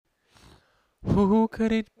Who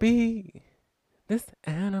could it be? This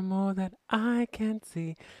animal that I can't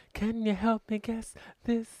see. Can you help me guess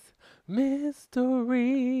this mystery?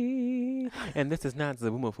 And this is not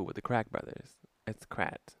Zawumafu with the Crack Brothers. It's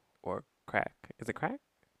Krat or Crack. Is it Crack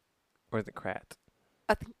or is it Krat?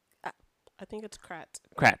 I think I think it's Krat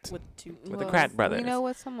Krat. with two. With the Krat brothers. We know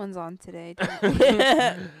what someone's on today.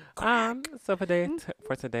 So for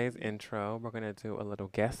today's intro, we're gonna do a little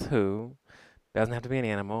guess who. Doesn't have to be an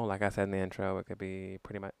animal, like I said in the intro. It could be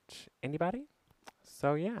pretty much anybody.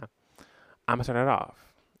 So yeah, I'm gonna start it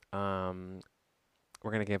off.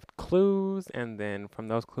 We're gonna give clues, and then from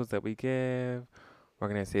those clues that we give, we're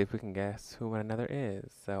gonna see if we can guess who one another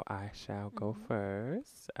is. So I shall go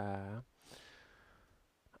first.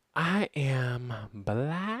 I am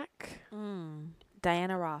black.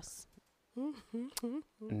 Diana Ross.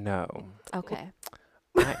 No, Okay.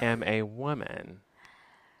 I am a woman.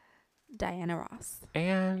 Diana Ross.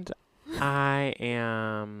 And I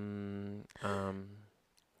am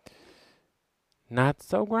not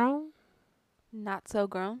so grown. Not so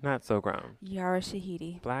grown. Not so grown. Yara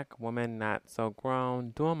Shahidi. Black woman, not so grown,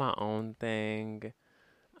 doing my own thing.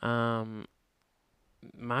 I'm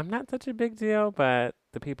not such a big deal, but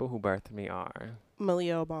the people who birthed me are.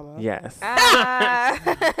 Malia Obama. Yes. Ah.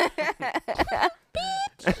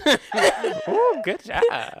 Ooh, good job.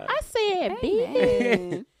 I said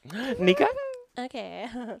Amen. Nika? Okay.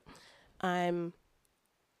 I'm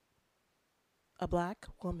a black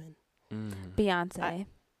woman. Beyonce.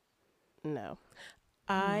 No.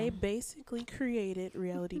 I basically created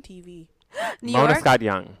reality TV. New Mona York. Scott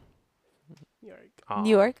Young. New York. Oh, New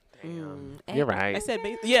York. Damn. Mm. You're right. I said,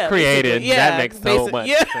 yeah. Created. basically, Yeah. That makes so much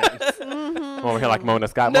yeah. sense. Mhm. I'm over here like Mona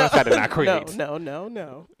Scott. Mona Scott did not create.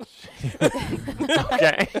 No.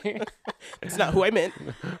 Okay. It's not who I meant.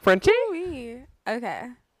 Frenchie? Ooh-wee. Okay.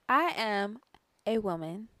 I am a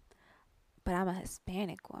woman, but I'm a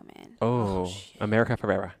Hispanic woman. Oh, shit. America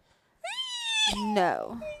Ferrera.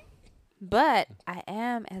 No. But I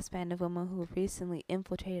am a Hispanic woman who recently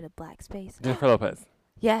infiltrated a black space. Jennifer Lopez.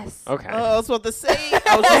 Yes. Okay. I was about to say.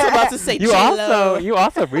 I was just about to say. You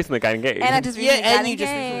also recently got engaged. And I just Yeah, recently and got you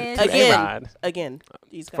just engaged. to Again. A-Rod. Again.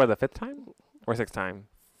 He's For got the 5th time or 6th time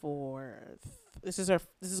This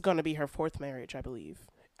is going to be her 4th marriage, I believe.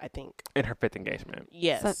 I think. in her 5th engagement.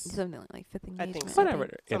 Yes. Something like fifth I think engagement. so. Whatever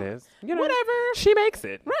it Some- is, you know, Whatever. she makes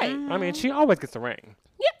it. Right. Mhm. I mean, she always gets the ring.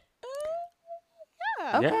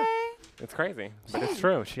 Yeah. Okay. Yeah. It's crazy, but it's Hey,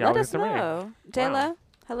 true. She Let always us gets the ring. know. J-Lo, Wow.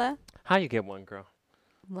 hello. How you get one, girl?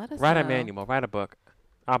 Let us Write know a manual. Write a book.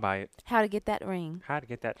 I'll buy it. how to get that ring. How to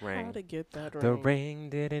get that ring? How to get that ring. The ring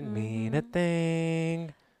didn't mean a Mhm.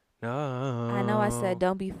 thing. No. I know I said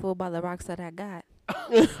don't be fooled by the rocks that I got.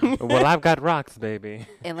 Well, I've got rocks, baby.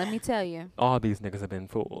 And let me tell you. All these niggas have been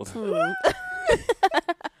fooled.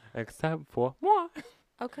 Except for moi.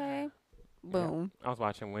 Okay. Boom. I was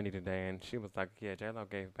watching Wendy today, and she was like, yeah, J-Lo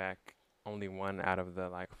gave back only 1 out of the,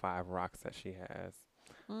 5 rocks that she has.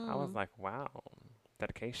 I was like, wow,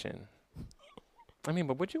 dedication. I mean,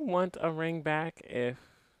 but would you want a ring back if,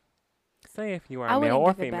 say, if you are I a male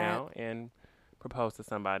wouldn't or give it back. female and propose to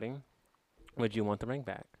somebody, would you want the ring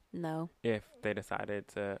back No. if they decided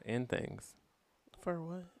to end things? For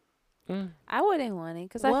what? I wouldn't want it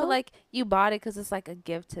because I Well- feel like you bought it because it's like a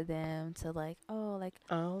gift to them to Oh,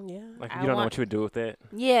 yeah. Like, I you don't know want- what you would do with it?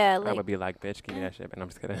 yeah, I like would be like, bitch, give me that shit. And I'm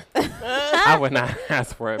just kidding. I would not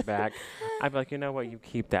ask for it back. I'd be like, you know what? You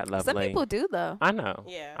keep that lovely. some people do though. I know.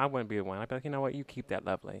 Yeah. I wouldn't be the one. I'd be like, you know what? You keep that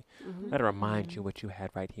lovely. Mhm. Let it remind you what you had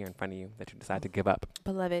right here in front of you that you decide to give up.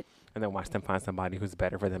 Beloved. And then watch them find somebody who's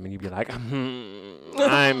better for them. And you'd be like,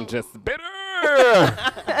 I'm just bitter.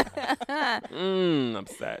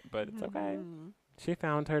 Upset. But it's okay. Mhm. She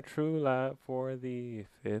found her true love for the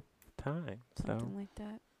 5th time. So Something like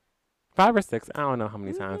that. 5 or 6. I don't know how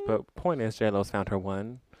many times. But point is, J-Lo's found her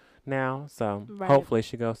one now. So Right. hopefully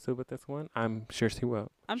she goes through with this one. I'm sure she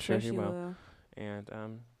will. I'm sure she will. And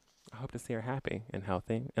I hope to see her happy and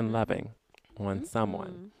healthy and loving on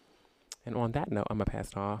someone. And on that note, I'm going to pass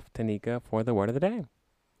it off to Nika for the word of the day.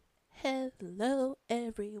 Hello,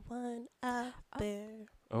 everyone out there.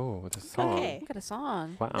 Oh, it's a song. Okay. Look at a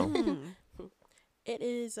song. Wow. Mm. It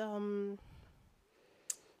is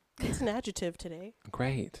it's an adjective today.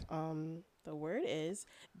 Great. The word is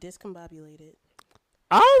discombobulated.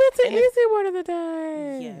 Oh, that's an And if- easy word of the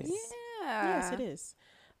day. Yes. Yeah. Yes, it is.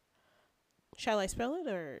 Shall I spell it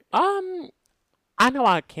or? I know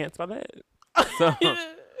I can't spell it. So,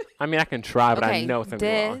 I mean, I can try, but I Okay, know it's going to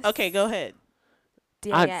be wrong. Okay, go ahead.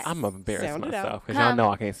 D-I-S. I'm embarrassed Sound it out. myself because y'all know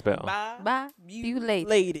I can't spell. Bye. You late.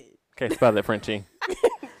 Bobulated. Okay, spell it, Frenchie.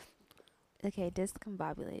 Okay,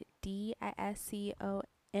 discombobulated.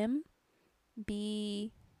 DISCOM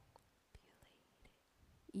B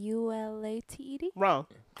U-L-A-T-E-D. Wrong.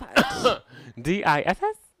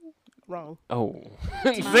 D-I-S-S? Wrong. Oh.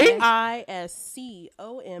 See? See?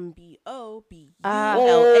 ISCOMBOBULATED.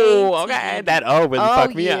 Oh, okay. That O really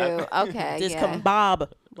fucked me up. Okay, yeah. Discombob.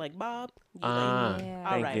 Like Bob. Ah, Yeah.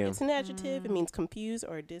 All thank right. you. It's an adjective. It means confused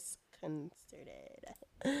or disconcerted.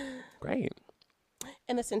 Great.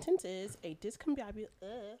 And the sentence is a Ooh.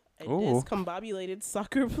 discombobulated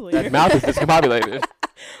soccer player That mouth is discombobulated.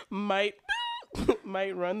 might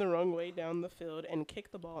run the wrong way down the field and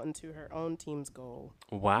kick the ball into her own team's goal.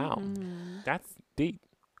 Wow. Mhm. That's deep.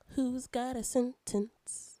 Who's got a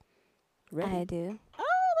sentence? Ready? I do.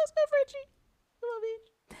 Oh, let's go, Frenchie. Come on,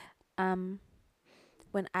 bitch.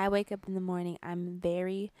 When I wake up in the morning, I'm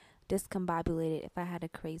very discombobulated if I had a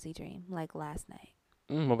crazy dream, like last night.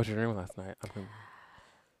 What was your dream last night?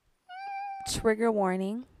 Trigger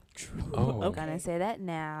warning. Oh. I'm gonna say that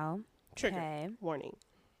now. Trigger. Okay. Warning.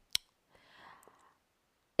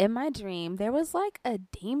 In my dream, there was like a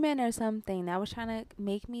demon or something that was trying to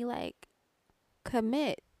make me like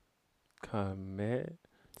commit Commit.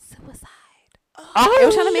 suicide. Oh, It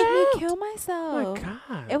was trying to make shit. me kill Oh my myself.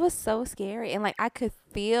 God. It was so scary, and like I could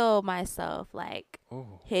feel myself like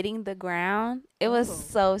Ooh. hitting the ground. It was Oh.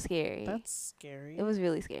 so scary. That's scary. It was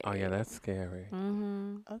really scary. Oh, yeah, that's scary.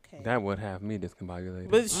 okay. That would have me discombobulated.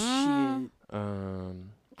 But Mhm.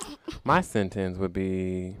 My sentence would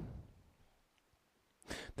be: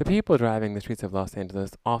 the people driving the streets of Los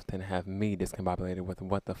Angeles often have me discombobulated with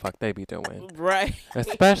what the fuck they be doing, shit. Right.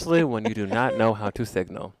 especially when you do not know how to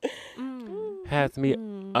signal. Mm. Has me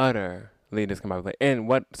Mm. utterly discombobulated. And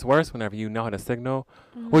what's worse, whenever you know how to signal,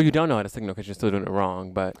 well, you don't know how to signal because you're still doing it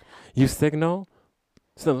wrong, but you signal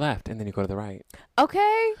to the left and then you go to the right.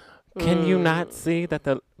 Okay. Can you Mm. not see that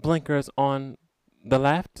the blinker's on the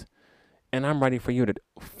left? And I'm ready for you to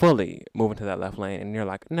fully move into that left lane. And you're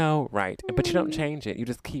like, no, right. But you don't change it. You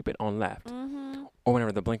just keep it on left. Mm-hmm. Or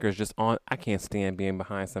whenever the blinker's just on, I can't stand being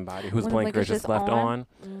behind somebody whose When the blinker is blinker's just left on.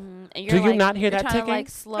 Mm-hmm. And Do you're you like, not hear you're that trying ticking? to like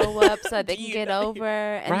slow up so they Do can you get not over,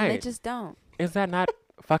 and they Right. just don't. Is that not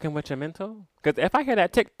fucking with your mental? Because if I hear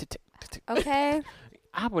that tick, tick, tick, tick, tick, Okay.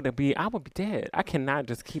 I would be dead. I cannot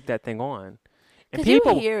just keep that thing on. And Because you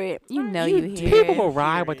people, hear it. You know You you do. hear people it. will hear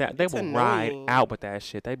ride with it. that. They It's will ride annoying. out with that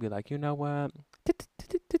shit. They'd be like, you know what? I'm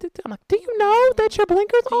like, do you know that your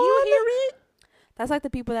blinker's Do on? you hear it? That's like the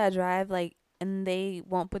people that drive like and they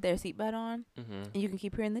won't put their seatbelt on, Mm-hmm. and you can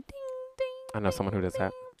keep hearing the ding ding. I know someone who does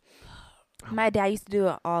that. My dad used to do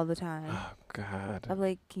it all the time. Oh God, I'm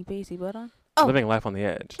like, can you put your seatbelt on? Oh. living life on the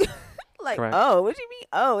edge. Like, Correct. oh, what do you mean?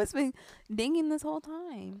 Oh, it's been dinging this whole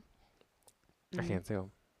time. I can't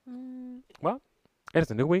tell. Mm. It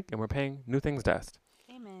is a new week, and we're paying new things dust.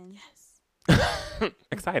 Amen.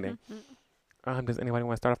 Exciting. Does anybody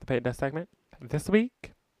want to start off the paid dust segment this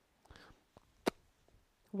week?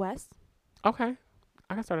 Wes? Okay,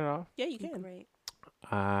 I can start it off. Yeah, you can. Great.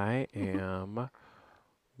 I am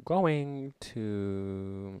going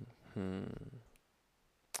to.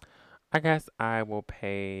 I guess I will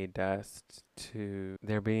pay dust to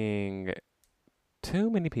there being too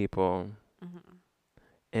many people Mm-hmm.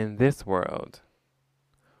 in this world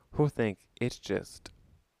who think it's just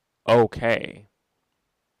okay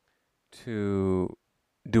to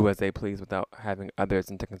do as they please without having others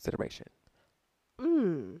into consideration.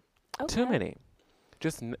 Mm. Too many.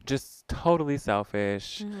 Just totally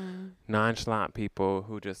selfish, Mm-hmm. nonchalant people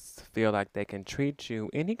who just feel like they can treat you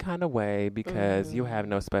any kind of way because you have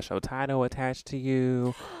no special title attached to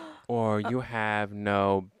you, or you have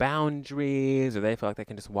no boundaries, or they feel like they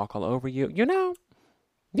can just walk all over you. You know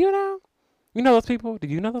those people. Do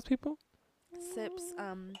you know those people? Sips,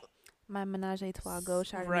 my menage a trois go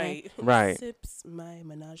Chardonnay. Right. Right. Sips my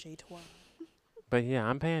menage a trois. But yeah,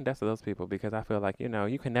 I'm paying dust to those people because I feel like you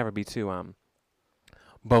can never be too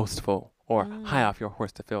boastful or high off your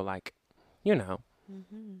horse to feel like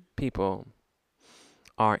Mm-hmm. people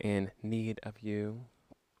are in need of you,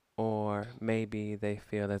 or maybe they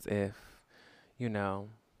feel as if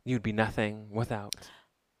you'd be nothing without,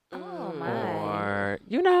 Oh, Mm. my. or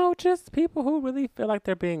just people who really feel like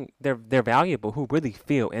they're valuable, who really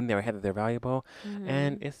feel in their head that they're valuable, Mm-hmm.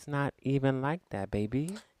 and it's not even like that, baby.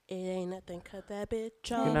 It ain't nothing, cut that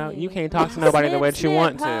bitch off. You can't talk to nobody the way that you Snip,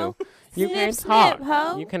 want ho. to. You Snip, can't snip, talk.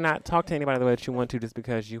 ho. You cannot talk to anybody the way that you want to just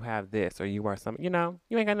because you have this or you are something.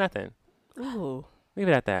 You ain't got nothing. Ooh. Leave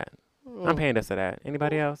it at that. I'm Mm. paying this to that.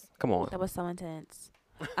 Anybody else? Come on. That was so intense.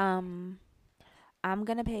 I'm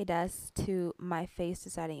gonna pay dust to my face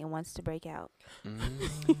deciding it wants to break out.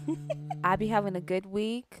 I be having a good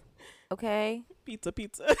week, okay? Pizza.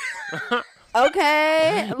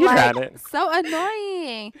 Okay, You like, got it. so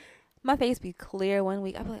annoying. my face be clear one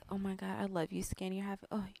week. I'll be like, oh my God, I love you, skin.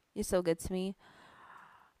 You're so good to me.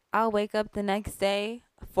 I'll wake up the next day,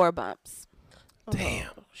 4 bumps. Damn.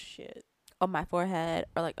 Oh, shit. On my forehead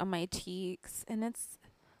or like on my cheeks. And it's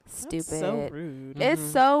stupid. That's so rude. It's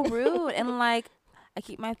so rude. And like, I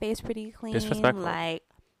keep my face pretty clean. Disrespectful. Like,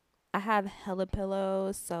 I have hella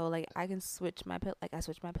pillows. So like, I can switch my I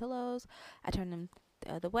switch my pillows. I turn them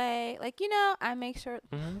the other way. Like, I make sure.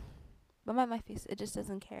 Mm-hmm. But my face, it just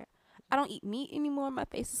doesn't care. I don't eat meat anymore. My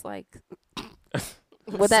face is like,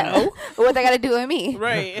 what that got to do with me?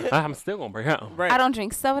 Right. I'm still gonna break out. Right. I don't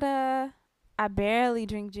drink soda. I barely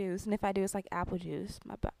drink juice, and if I do, it's like apple juice.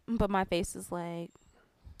 But my face is like,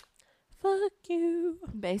 fuck you.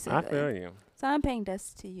 basically. I feel you. So I'm paying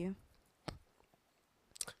dust to you.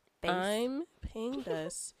 Face. I'm paying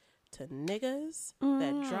dust to niggas Mm.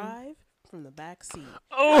 that drive from the back seat.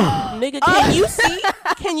 Oh, Nigga, can you see?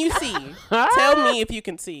 Can you see? Tell me if you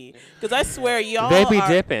can see. Because I swear y'all they be are,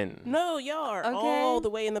 dipping. No, y'all are Okay. all the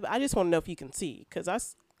way in the I just want to know if you can see.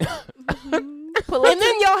 Because Pull up and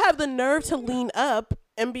then y'all have the nerve to lean up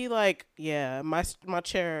and be like, yeah, my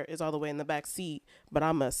chair is all the way in the back seat, but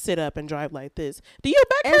I'm going to sit up and drive like this. Do your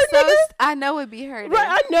back hurt, nigga? I know it be hurting. Right,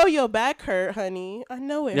 I know your back hurt, honey. I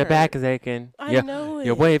know it Your hurt. back is aching. I know it.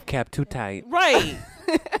 Your wave cap too tight. Right,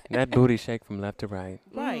 That booty shake from left to right.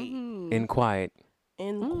 right. Mhm. In quiet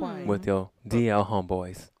In quiet. with your DL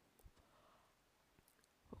homeboys.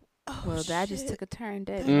 Oh, Well, that just shit. took a turn,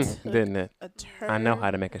 didn't it? Took Didn't it? a turn. I know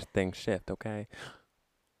how to make a thing shift, okay?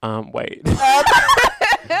 Wait.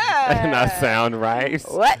 That did not sound right.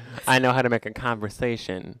 What? I know how to make a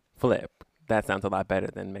conversation flip. That sounds a lot better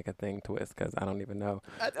than make a thing twist because I don't even know.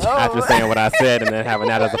 After saying what I said and then having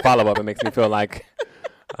that as a follow-up, it makes me feel like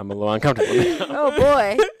I'm a little uncomfortable now. Oh,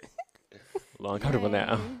 boy. A little uncomfortable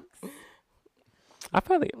now. I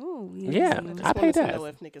feel it. Ooh, Yeah, I just I pay wanted to that. know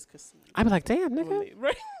if niggas could see. I'd be like, damn, when nigga. they-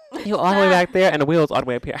 Right. You all the way back there and the wheel's all the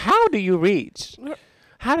way up here. How do you reach?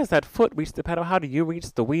 How does that foot reach the pedal? How do you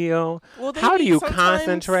reach the wheel? Well, they How do be you sometimes-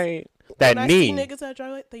 concentrate? That when knee. I see niggas that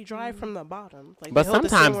drive, like, they drive from the bottom. Like, But they hold the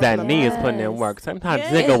sometimes steering that from the knee is bottom. putting in Yes. work. Sometimes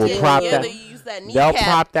Yeah, nigga will yeah, prop yeah, that. they use that They'll kneecap.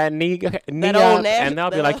 prop that knee That up, old and they'll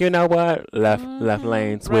be the- like, you know what? Left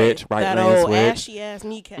lane switch, right that lane old switch. ashy ass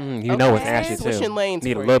kneecap. You know it's Okay. ashy too. Switching lanes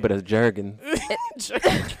Need a for little you. bit of jerking.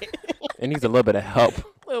 Jerking. It needs a little bit of help. A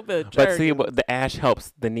little bit of But jerking. see, what the ash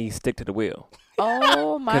helps the knee stick to the wheel.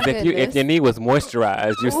 Oh, my Because goodness. if your knee was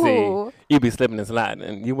moisturized, you see, Ooh. you'd be slipping and sliding,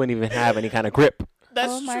 and you wouldn't even have any kind of grip. That's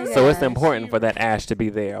Oh my true. So it's Gosh. important for that ash to be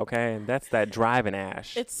there, okay? And that's that driving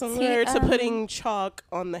ash. It's similar to um, putting chalk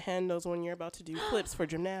on the handles when you're about to do flips for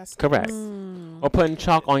gymnastics. Correct. Mm. Or putting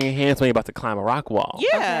chalk on your hands when you're about to climb a rock wall.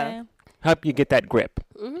 Yeah. Help you get that grip.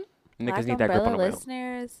 Mm-hmm. Niggas Black need that grip on umbrella the wheel.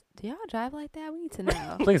 listeners, do y'all drive like that? We need to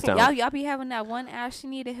know. Please don't. Y'all be having that one ash you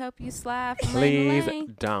need to help you slide from lane Please to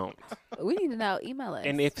lane? don't. We need to know. Email us.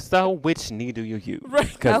 And if so, which knee do you use?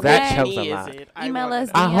 Right. Because that Okay. shows a Knee is lot. it? I Email wanna us.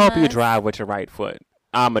 know. I hope you DMs. drive with your right foot.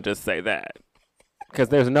 I'ma just say that. Because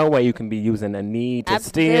there's no way you can be using a knee to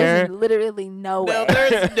steer. There's literally no No, way.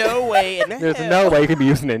 there's no way in There's hell. no way you can be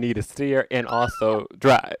using a knee to steer and also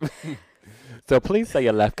drive. So please say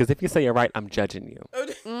your left, because if you say your right, I'm judging you.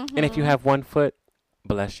 Mm-hmm. And if you have one foot,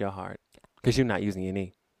 bless your heart, because you're not using your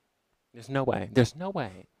knee. There's no way. There's no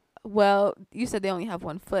way. Well, you said they only have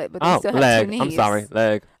one foot, but they Oh, still have leg. two knees. I'm sorry.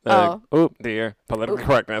 Leg. Oh. Oop, dear. Political Oop,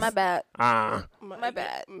 correctness. My bad. Ah. My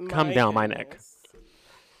bad. Come down my neck.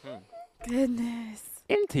 goodness. Goodness.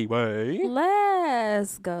 Anyway.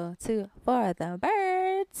 Let's go for the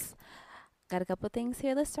birds. Got a couple things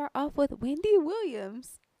here. Let's start off with Wendy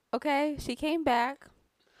Williams. Okay, she came back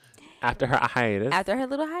After her hiatus. after her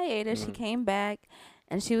little hiatus. She Mhm. came back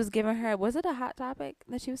and she was giving her, was it a hot topic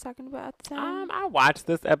that she was talking about at the time? I watched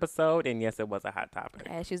this episode, and yes, it was a hot topic.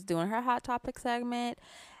 Yeah, she was doing her hot topic segment,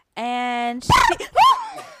 and she,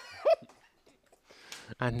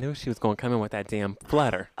 I knew she was going to come in with that damn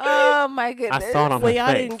flutter. oh my goodness, I saw it on Well, her y'all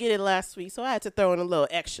face. didn't get it last week, so I had to throw in a little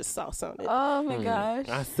extra sauce on it. oh my gosh.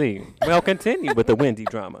 I see. Well, continue with the Wendy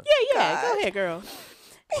drama. yeah, go ahead, girl.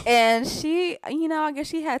 And she, I guess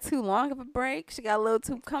she had too long of a break. She got a little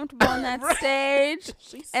too comfortable on that stage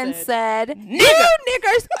She and said, said, "You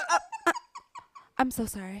niggers." I'm so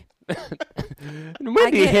sorry.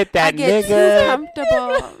 Wendy hit that I get too nigga.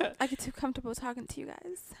 comfortable. I get too comfortable talking to you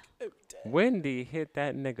guys. Wendy hit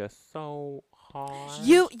that nigga so hard.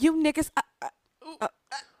 You niggas.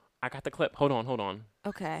 I got the clip. Hold on.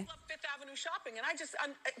 Okay. Fifth Avenue shopping,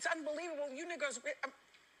 and it's unbelievable. You niggas.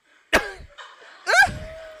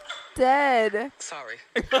 dead. Sorry.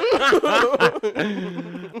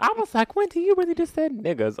 I was like, Wendy, you really just said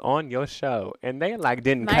niggas on your show, and they like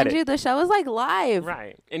didn't cut Mind it. you, the show is like live.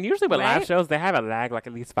 Right. And usually with live Right? shows, they have a lag like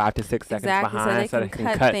at least 5 to 6 seconds Exactly, so behind they so they can can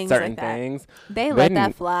cut cut things certain like that. things. They let that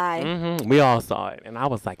didn't- fly. We all saw it. And I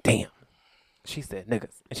was like, damn. She said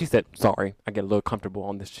niggas. And she said, sorry. I get a little comfortable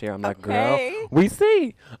on this chair. I'm like, girl, Okay. we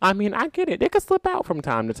see. I mean, I get it. It could slip out from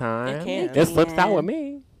time to time. can. It slips out with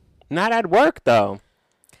me. Not at work, though.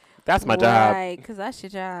 That's my job. Right, because that's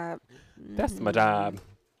your job. That's my job.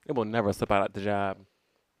 It will never slip out at the job.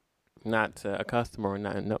 Not to a customer or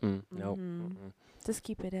not. No, nope. Just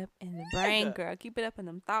keep it up in the brain, girl. Keep it up in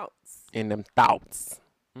them thoughts. In them thoughts.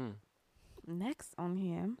 Next on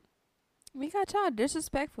here, we got y'all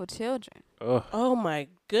disrespectful children. Ugh. Oh my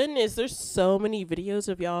goodness, there's so many videos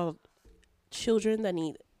of y'all children that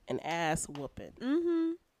need an ass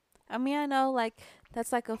whooping. I mean, I know like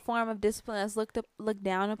that's like a form of discipline that's looked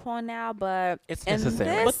down upon now, but It's in necessary.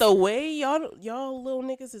 this- But the way y'all little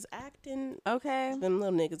niggas is acting, okay, them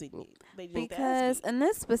little niggas they need the ass because beat. in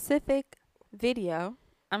this specific video,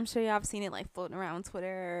 I'm sure y'all have seen it like floating around on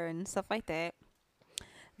Twitter and stuff like that.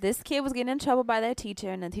 This kid was getting in trouble by their teacher,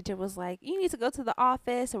 and the teacher was like, "You need to go to the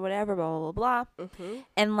office or whatever." Blah blah blah blah.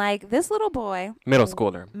 And like this little boy, Middle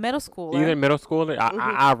schooler. middle schooler, Either middle schooler.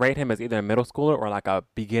 I rate him as either a middle schooler or like a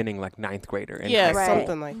beginning, like 9th grader. in Yeah, high right? school.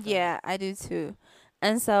 something like that. Yeah, I do too.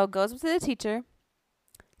 And so goes up to the teacher,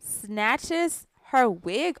 snatches her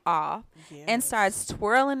wig off, and starts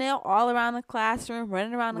twirling it all around the classroom,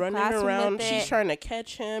 running around the classroom with She's it. trying to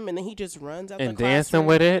catch him, and then he just runs out And the dancing classroom.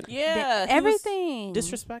 with it. Yeah, he was Everything.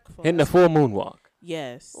 disrespectful. Hitting the full moonwalk.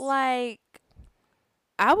 Yes. Like,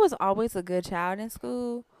 I was always a good child in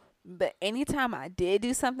school, but anytime I did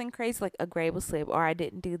do something crazy, like a grade was slip, or I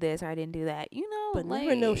didn't do this, or I didn't do that, you know, But like,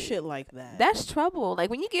 never no shit like that. That's trouble. Like,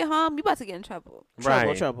 when you get home, you about to get in trouble.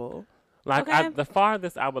 trouble, trouble. Like Okay. the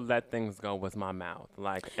farthest I would let things go was my mouth.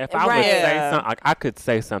 Like if I would Right. say Yeah. something, like I could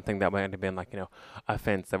say something that would have been like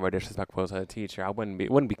offensive or disrespectful to a teacher. It wouldn't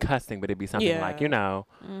be cussing, but it'd be something like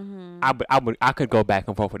I could go back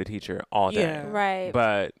and forth with a teacher all day. Yeah. Right.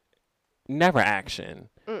 But never action.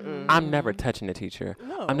 Mm-mm. I'm never touching a teacher.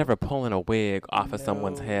 No. I'm never pulling a wig off of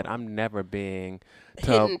someone's No. head. I'm never being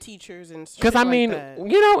hitting teachers and shit because I mean, like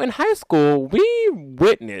that. in high school we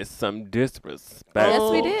witnessed some disrespect. Yes,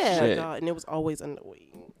 we Oh, did. shit. my God, and it was always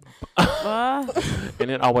annoying.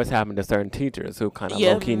 And it always happened to certain teachers who kind of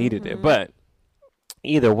Yeah. low key needed it. But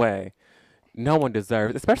either way, no one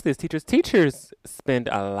deserves, especially as teachers. Teachers spend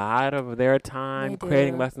a lot of their time They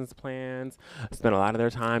creating do. lessons plans, spend a lot of their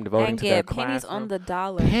time devoting And to their get pennies classroom. on the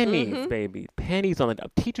dollar. Pennies, baby. Pennies on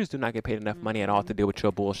the teachers do not get paid enough money at all to deal with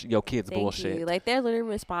your bullshit, your kids' Thank bullshit. you. Like, they're literally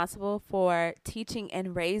responsible for teaching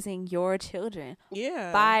and raising your children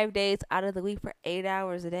Yeah. 5 days out of the week for 8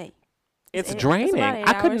 hours a day. It's It's draining. about 8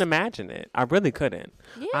 I couldn't hours. imagine it. I really couldn't.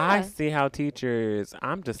 Yeah. I see how teachers.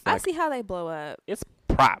 I'm just I like see how they blow up. it's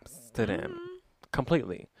props to them.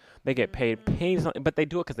 Completely. They get paid pennies, but they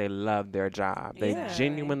do it because they love their job. They Yeah.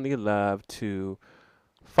 genuinely love to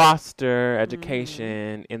foster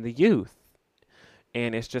education in the youth.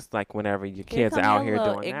 And it's just like whenever your kids are come out your here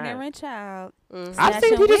little doing ignorant child. Mhm. I've snatching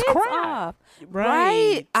seen teachers wigs cry. off.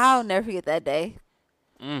 Right. I'll never forget that day.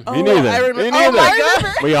 that. Oh, Me neither. I remember. Me Oh neither. my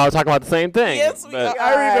God. We all talk about the same thing. Yes, but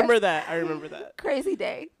I remember that. I remember that. Crazy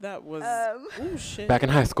day. That was. Oh shit. back in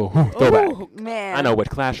high school, throwback. Oh, Man. I know which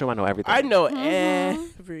classroom. I know everything. I know Mhm.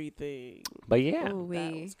 everything. But yeah. That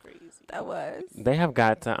Ooh-wee. was crazy. That was. They have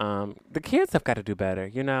got to, the kids have got to do better,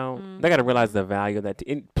 They got to realize the value that,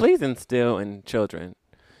 please instill in children,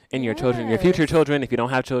 in your children, your future Yes. children, if you don't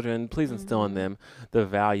have children, please instill in them the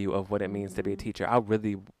value of what it means to be a teacher.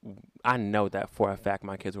 I know that for a fact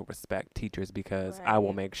my kids will respect teachers because I will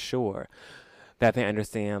Right. make sure that they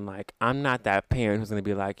understand, like, I'm not that parent who's going to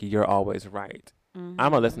be like, you're always right. I'm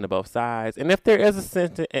gonna listen to both sides, and if there is a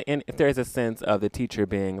sense of the teacher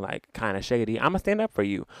being like kind of shady, I'm gonna stand up for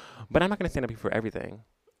you, but I'm not gonna stand up for everything.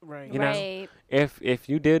 Right. You know? Right. If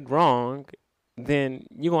you did wrong, then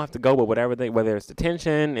you're gonna have to go with whether it's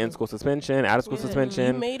detention, in school suspension, out of school Yeah.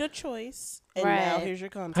 suspension. You made a choice, and now Right. here's your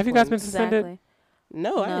consequence. Have you guys been suspended? Exactly.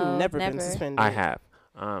 No, I've No, never been never. suspended. I have.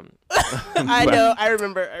 I but know. I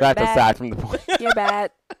remember. That's Bad. aside from the point. You're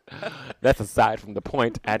bad. That's aside from the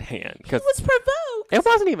point at hand. He Because was provoked. it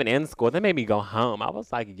wasn't even in school. They made me go home. I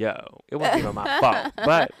was like, yo, it wasn't even my fault.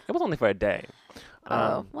 But it was only for a day.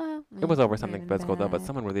 Oh, well. It was over Mm, something even physical though, but bad.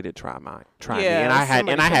 someone really did try me, Yeah, and I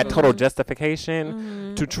somebody had told total me.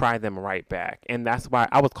 justification to Mhm. try them right back, and that's why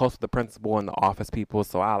I was close to the principal and the office people,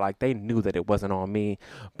 so they knew that it wasn't on me,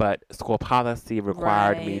 but school policy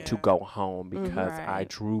required me Right. to Yeah. go home Mhm. because I Right.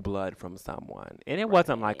 drew blood from someone, and it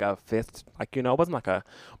wasn't like Right. a fist, it wasn't like a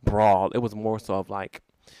brawl. It was more so of like,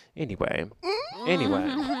 anyway,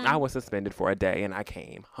 I was suspended for a day, and I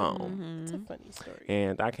came home. It's a Mhm. funny story.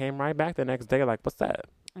 And I came right back the next day, like, what's that?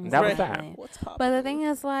 That was that. Exactly. What's poppin'? But the thing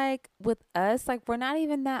is, like, with us, like, we're not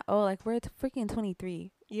even that old. Like, we're freaking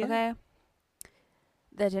 23. Yeah. Okay?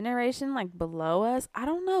 The generation, like, below us, I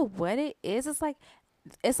don't know what it is. It's like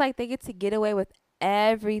they get to get away with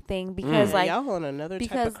everything because, Mm. Yeah, like, y'all on another type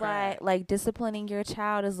because of crap. like disciplining your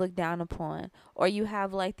child is looked down upon, or you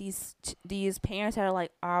have like these parents that are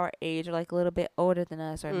like our age or like a little bit older than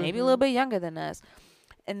us, or maybe a little Mhm. bit younger than us,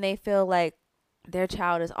 and they feel like their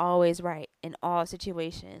child is always right in all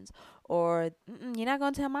situations, or you're not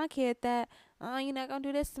gonna tell my kid that, oh, you're not gonna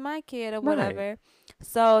do this to my kid or Right. whatever.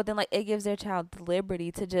 So then, like, it gives their child the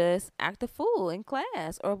liberty to just act a fool in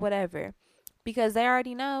class or whatever, because they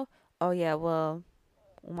already know, oh yeah, well,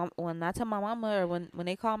 when I tell my mama, or when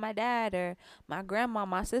they call my dad or my grandma,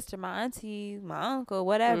 my sister, my auntie, my uncle,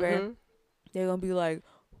 whatever, Mhm. they're gonna be like,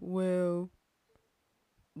 well,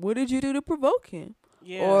 what did you do to provoke him?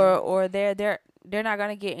 Yeah. Or they're not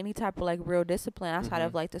gonna get any type of like real discipline outside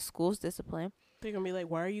of Mhm. like the school's discipline. They're gonna be like,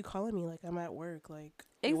 "Why are you calling me? Like I'm at work. Like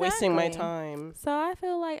you're wasting my Exactly. time." So I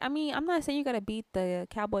feel like, I mean, I'm not saying you gotta beat the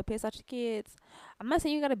cowboy piss out your kids. I'm not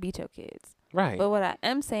saying you gotta beat your kids. Right. But what I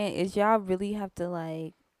am saying is y'all really have to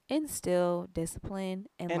like instill discipline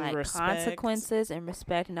and like respect. consequences and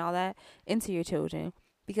respect and all that into your children,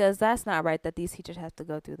 because that's not right that these teachers have to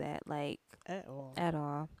go through that like At all. at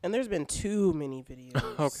all. And there's been too many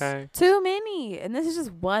videos. Okay. Too many, and this is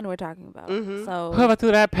just one we're talking about. Mhm. So Whoever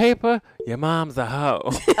threw that paper, your mom's a hoe.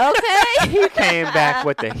 okay, He came back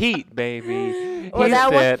with the heat, baby. Or He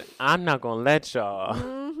that one- said, I'm not going to let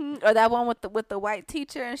y'all. Or that one with the white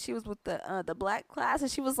teacher, and she was with the black class,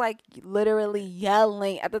 and she was like literally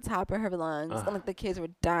yelling at the top of her lungs, and like the kids were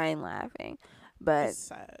dying laughing. But It's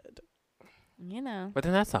sad. you know But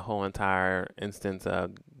then that's a whole entire instance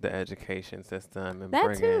of the education system. And that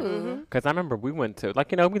bringing, too. because I remember we went to,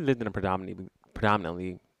 we lived in a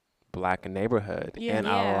predominantly black neighborhood. Yeah. And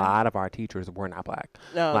Yeah. a lot of our teachers were not black.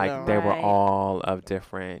 No, no. They were Right. all of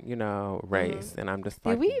different, race. And I'm just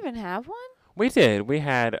like, Did we even have one? we did. We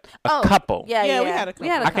had a Oh, couple. Yeah, Yeah, we had a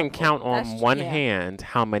couple. I can count on That's one yeah. hand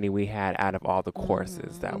how many we had out of all the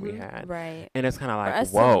courses that we Mhm. had. Right. And it's kind of For like,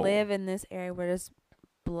 us whoa. to live in this area where there's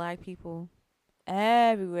black people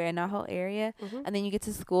everywhere in our whole area, Mhm. and then you get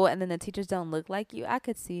to school and then the teachers don't look like you, I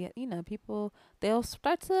could see it. People, they'll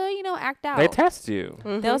start to, act out. They test you.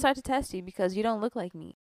 Mhm. They'll start to test you because you don't look like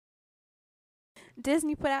me.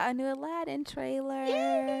 Disney put out a new Aladdin trailer.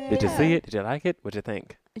 Did you see it? Did you like it? What'd you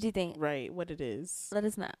think? What do you think? Right, what it is. Let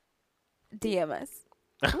us know. DM us.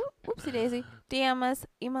 Whoopsie daisy. DM us,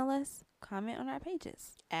 email us, comment on our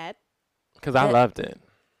pages. At Because I But- loved it.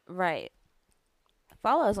 Right.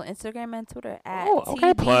 Follow us on Instagram and Twitter at Oh,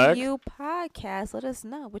 okay, plug. TBU Podcast. Let us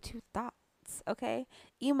know what you thought. Okay.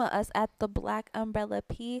 Email us at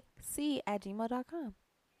theblackUmbrellaPC@gmail.com.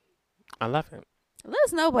 I love it. Let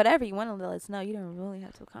us know whatever you want to let us know. You don't really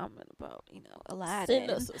have to comment about, Aladdin.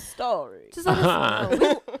 send us a story. Just let us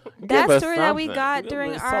know. Give That us story that we something. got Give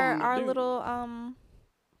during us our something to do. little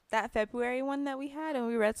that February one that we had, and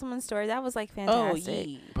we read someone's story, that was like Oh, fantastic.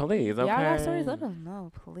 yeah. Please, okay. Y'all got stories? Let us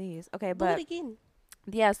know, please. Okay, Do but it again.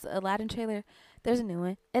 yes, Aladdin trailer. There's a new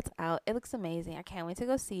one. It's out. It looks amazing. I can't wait to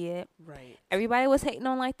go see it. Right. Everybody was hating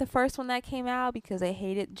on like the first one that came out because they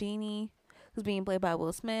hated Genie, who's being played by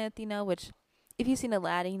Will Smith. Which if you've seen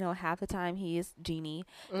Aladdin, half the time he is Genie,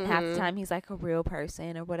 and half the Mhm. time he's like a real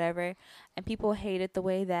person or whatever. And people hated the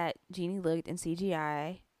way that Genie looked in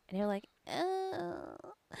CGI, and they're like, "Oh,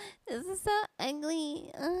 this is so ugly.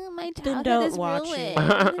 My childhood don't is watch ruined. it."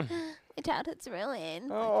 My childhood's ruined."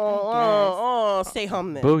 Like, I Oh, guess. stay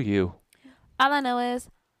home then. Boo you. All I know is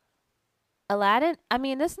Aladdin. I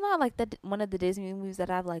mean, it's not like one of the Disney movies that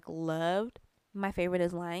I've like loved. My favorite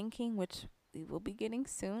is Lion King, which we will be getting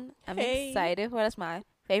soon. I'm Hey. excited. Well, that's my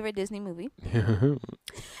favorite Disney movie.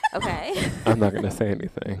 Okay. I'm not going to say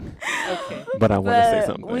anything, Okay. but I want to say But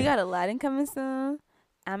something. we got Aladdin coming soon.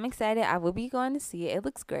 I'm excited. I will be going to see it. It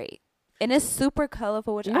looks great. And it's super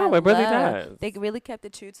colorful, which No, I it really love. does. They really kept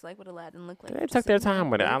it true to like what Aladdin looked like. They which took is their so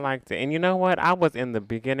time with it. I beautiful. liked it. And you know what? I was in the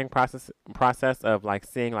beginning process of like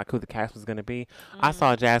seeing like who the cast was going to be. I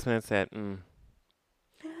saw Jasmine and said,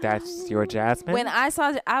 that's your Jasmine? When I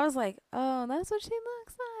saw it, I was like, oh, that's what she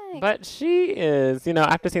looks like, But she is,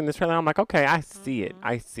 after seeing this trailer, I'm like, okay, I see it.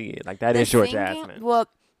 I see it. Like, that the is short singing- Jasmine. Well,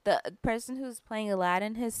 the person who's playing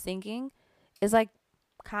Aladdin, his singing is like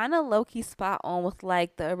kind of low key spot on with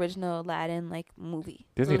like the original Aladdin like movie.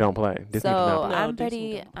 Disney don't play. Disney does So not play. No,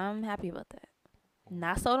 Disney don't. I'm happy about that.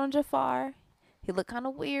 Not sold on Jafar. He looked kind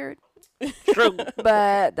of weird, True.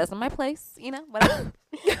 but that's not my place, whatever.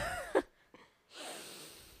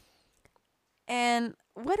 And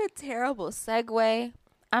what a terrible segue.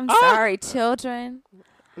 I'm sorry, children.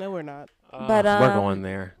 No, we're not. But, we're going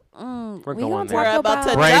there. We're We're going there. We're about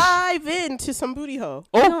to Break. dive into some booty hole.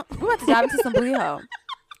 We're about to dive into some booty hole.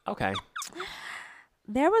 Okay.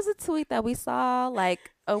 There was a tweet that we saw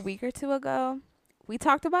like a week or two ago. We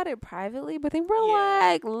talked about it privately, but then we're Yeah.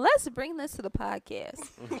 like, let's bring this to the podcast.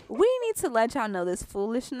 We need to let y'all know this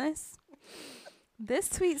foolishness. This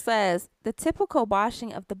tweet says, the typical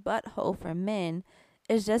washing of the butthole for men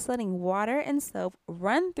is just letting water and soap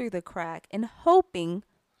run through the crack and hoping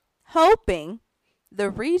the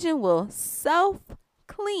region will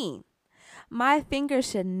self-clean. My finger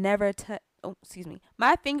should never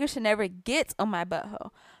My finger should never get on my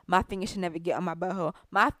butthole. My finger should never get on my butthole.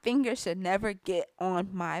 My finger should never get on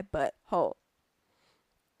my butthole.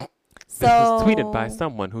 So This was tweeted by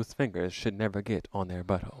someone whose fingers should never get on their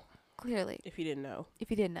butthole. clearly, If you didn't know. if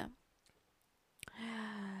you didn't know.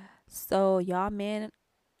 So y'all men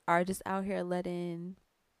are just out here letting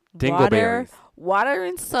Dingleberries. water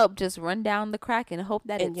and soap just run down the crack and hope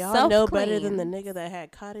that And it's y'all know better self-clean. than the nigga that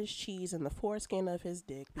had cottage cheese in the foreskin of his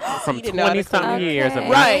dick because From he didn't know how to 20-something clean it. years of Okay.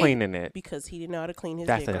 not Right. cleaning it. Because he didn't know how to clean his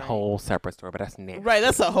That's dick a right. whole separate story, but that's nasty. Right,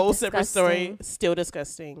 that's a whole separate story. Disgusting. Still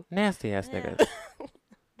disgusting. Nasty ass Yeah. niggas.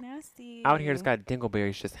 Nasty. Out here just got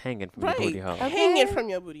dingleberries just hanging from Right. your booty hole. Okay. Hanging from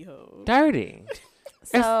your booty hole. Dirty.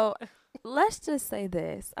 So let's just say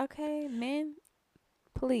this, okay, men,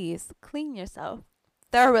 please clean yourself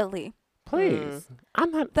thoroughly. Please. I'm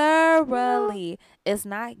not. Thoroughly. It's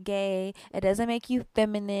not gay. It doesn't make you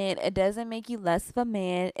feminine. It doesn't make you less of a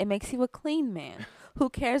man. It makes you a clean man who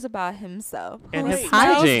cares about himself. And who his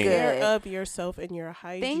smells hygiene. Care good. of yourself and your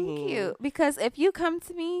hygiene. Thank you. Because if you come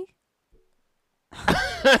to me,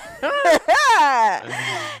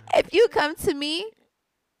 if you come to me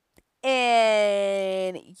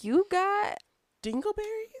and you got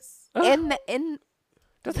Dingleberries? in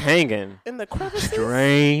Just hanging. In the crevices?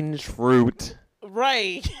 Strange fruit.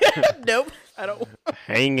 Right. Nope. I don't.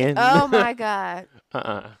 Hanging. oh my god,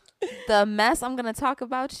 Uh-uh. the mess I'm gonna talk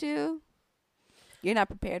about you, you're not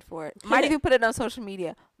prepared for it. Might even put it on social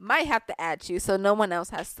media. Might have to add you so no one else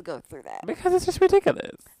has to go through that. Because it's just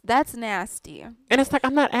ridiculous. That's nasty. And it's like,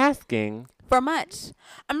 I'm not asking. For much.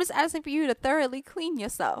 I'm just asking for you to thoroughly clean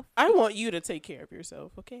yourself. I want you to take care of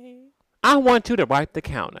yourself, okay? I want you to wipe the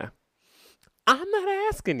counter. I'm not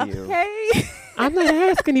asking you. Okay. I'm not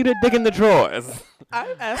asking you to dig in the drawers.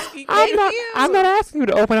 I'm asking I'm not asking you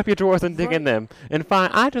to open up your drawers and dig in them and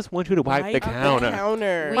find. I just want you to wipe the counter.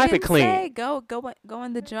 We Wipe it didn't clean. say go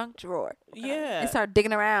in the junk drawer Yeah. and start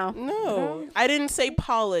digging around. No, I didn't say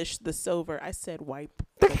polish the silver. I said wipe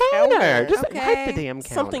The counter. Just wipe Okay. the damn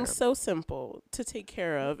counter. something so simple to take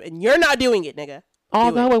care of, and you're not doing it, nigga.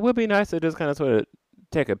 Although it would be nice to just kind of sort of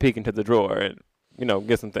take a peek into the drawer and,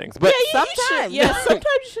 get some things. But You should, sometimes. sometimes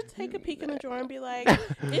you should take a peek in the drawer and be like, "Is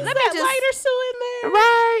that just- lighter still in there?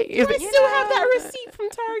 right. Do Is, I it, still have that receipt from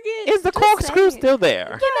Target? is the Just corkscrew saying. still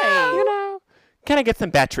there? Right. Can I get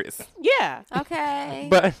some batteries? Yeah, Okay.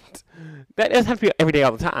 But that doesn't have to be every day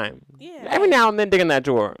all the time. yeah. Every now and then dig in that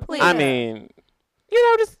drawer. Please. I mean,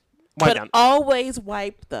 just wipe But down. always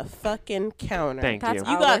wipe the fucking counter. Thank That's you.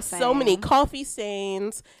 all You got we're so many saying. coffee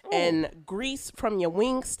stains and grease from your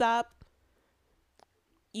wing stop.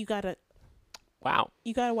 You gotta Wow.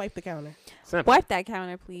 wipe the counter. Simple. Wipe that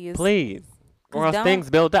counter, please. Please. Or else Don't- things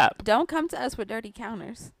build up. Don't come to us with dirty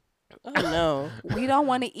counters. Oh no. We don't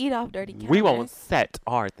want to eat off dirty counters. We won't set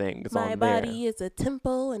our things My on body there. is a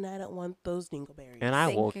temple, and I don't want those dingleberries. And I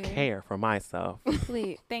will Thank you. care for myself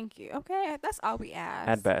Please, thank you. Okay, that's all we ask.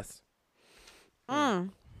 at best.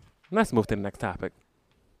 Mm. Let's move to the next topic.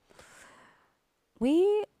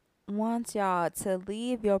 We want y'all to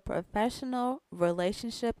leave your professional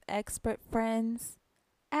relationship expert friends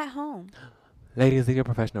at home. Ladies, leave your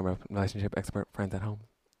professional relationship expert friends at home.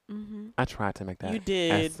 Mm-hmm. I tried to make that You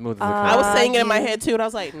did. as smooth as it I was could. saying it in my you- head too, and I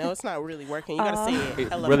was like, no, it's not really working. You gotta say it.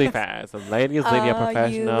 It's Hello. really fast. So ladies, leave your You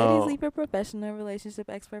professional. ladies leave your professional relationship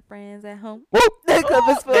expert friends at home. Whoop! The clip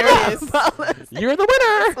is full there of it is. followers. You're the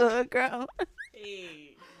winner. Full grown.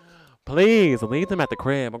 Hey. Please leave them at the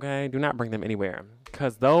crib, okay? Do not bring them anywhere.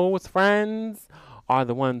 Because those friends are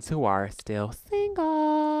the ones who are still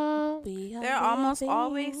single. They're almost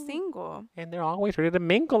always single. And they're always ready to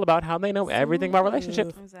mingle about how they know everything about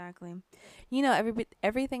relationships. Exactly. You know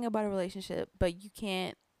everything about a relationship, but you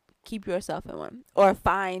can't keep yourself in one or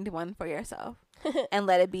find one for yourself and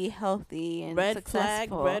let it be healthy and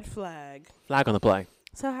successful. Red flag. Flag on the play.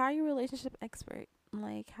 So how are you a relationship expert?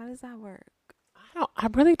 Like, how does that work? I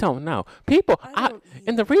really don't know. People, I don't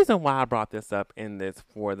and the reason why I brought this up in this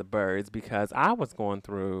for the birds, because I was going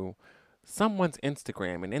through someone's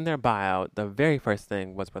Instagram, and in their bio, the very first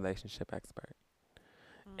thing was relationship expert.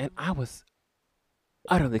 And I was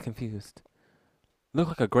utterly confused. Look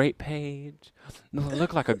like a great page.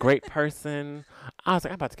 Look like a great person. I was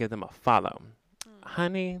like, I'm about to give them a follow.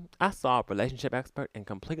 Honey, I saw a relationship expert and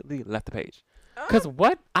completely left the page. Because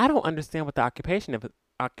what? I don't understand what the occupation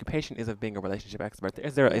is of being a relationship expert.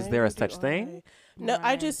 Is there a such thing? No,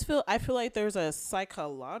 I feel like there's a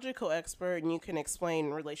psychological expert and you can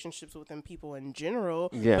explain relationships within people in general.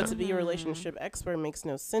 Yeah. But to be a relationship expert makes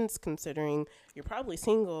no sense considering you're probably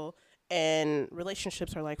single and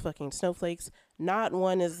relationships are like fucking snowflakes. Not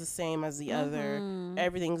one is the same as the other.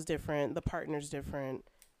 Everything's different. The partner's different.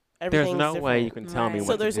 There's no way you can tell me what to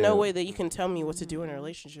do. So there's no way that you can tell me what to do in a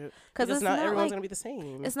relationship. Because not everyone's going to be the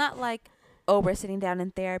same. It's not like, oh, we're sitting down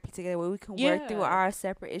in therapy together where we can work through our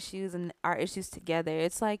separate issues and our issues together.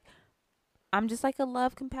 It's like, I'm just like a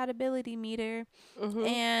love compatibility meter.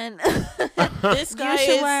 And this guy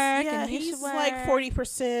should work and he's should work. like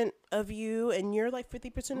 40% of you and you're like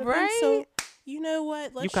 50% of him. So you know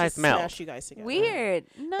what? Let's you guys just melt. smash you guys together. Weird.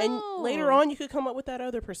 No. And later on, you could come up with that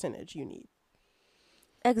other percentage you need.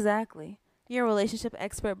 Exactly. You're a relationship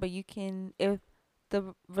expert, but you can, if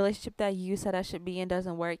the relationship that you said I should be in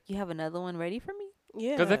doesn't work, you have another one ready for me?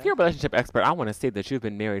 Yeah. Because if you're a relationship expert, I want to see that you've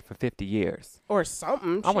been married for 50 years. Or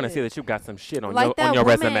something. I want to see that you've got some shit on like your woman,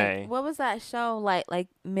 resume. What was that show? Like $1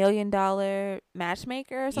 Million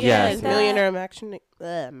Matchmaker or something Yes, like that? Millionaire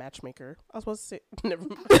Matchmaker. I was supposed to say. Never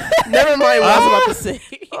mind what I was about to say.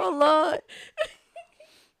 Oh, Lord.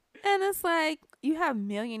 And it's like, you have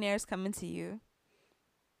millionaires coming to you.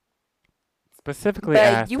 Specifically But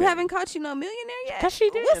asking. you haven't caught you no millionaire yet? Because she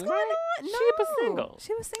didn't. What's going right? on? She No. was single.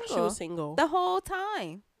 She was single. She was single. The whole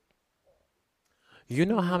time. You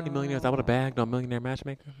know how many millionaires I would have bagged on Millionaire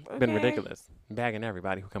Matchmaker? Been Okay. ridiculous. Bagging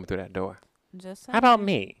everybody who coming through that door. Just How about saying.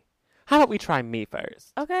 me? How about we try me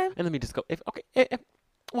first? Okay. And let me just go.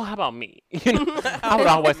 Well, how about me? You know, I would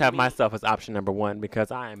always have myself as option number one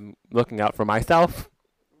because I'm looking out for myself.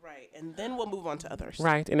 Right. And then we'll move on to others.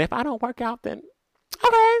 Right. And if I don't work out, then okay.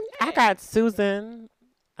 I got Susan.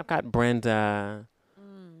 I've got Brenda.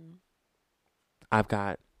 I've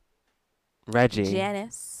got Reggie.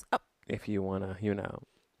 Janice. Oh, If you wanna,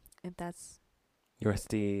 if that's your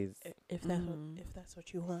steez. If that's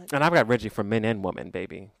what you want. And I've got Reggie for men and women,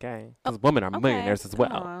 baby. Okay. Because women are millionaires as Come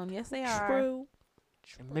well. on. Yes, they are. True.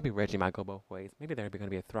 And maybe Reggie might go both ways. Maybe they're going to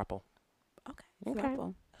be a throuple. Okay. Okay.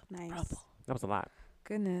 Throuple. Nice. That was a lot.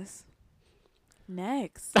 Goodness.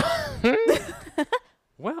 Next.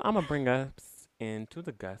 Well, I'm going to bring us into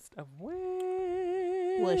the gust of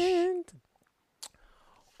wind.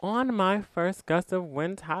 On my first gust of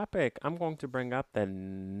wind topic, I'm going to bring up the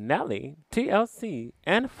Nelly, TLC,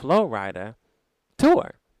 and Flow Rida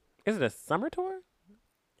tour. Is it a summer tour?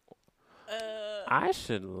 I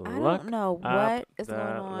should look I don't know what up is the going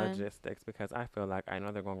on. logistics because I feel like I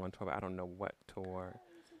know they're going on tour, but I don't know what tour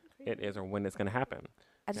it is or when it's going to happen.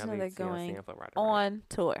 I just know Nelly, they're TLC, going and Flow Rida, right? on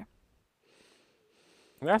tour.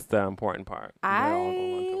 That's the important part. They're all going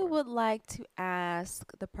on I tour. would like to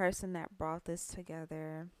ask the person that brought this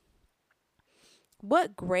together,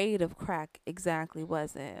 what grade of crack exactly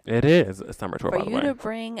was it? It is a summer tour, For by the you way. to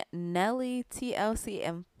bring Nelly, TLC,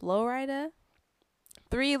 and Flow Rida,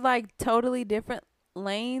 3 like totally different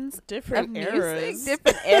lanes Different of eras. music,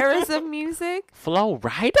 different eras of music. Flow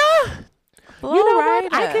Rida? Flow You know Rida.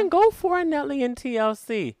 what? I can go for a Nelly and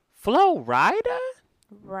TLC. Flow Rida?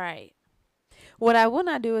 Right. What I will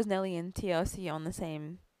not do is Nelly and TLC on the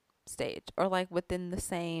same stage or like within the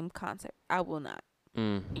same concert. I will not.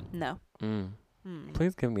 No.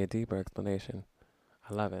 Please give me a deeper explanation.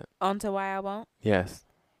 I love it. On to why I won't. Yes.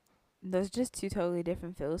 Those just 2 totally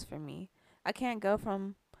different feels for me. I can't go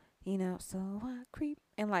from, so I creep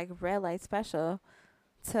and like Red Light Special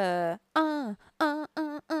to and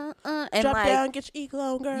Drop like down, get your ego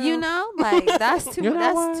on, girl. like that's too You know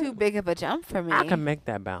that's what? too big of a jump for me. I can make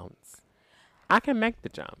that bounce. I can make the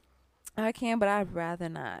jump. I can, but I'd rather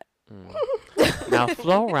not. Now,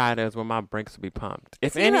 Flow Rider is where my brakes will be pumped.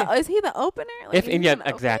 If Is he the opener? Like, if is he yeah, gonna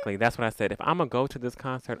open? exactly. That's what I said. If I'm gonna go to this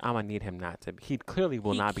concert, I'm gonna need him not to. He clearly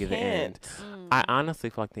will He not be the end. can't. I honestly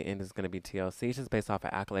feel like the end is gonna be TLC, just based off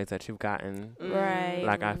of accolades that you've gotten. Right.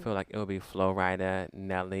 Like I feel like it will be Flow Rider,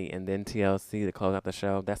 Nelly, and then TLC to close out the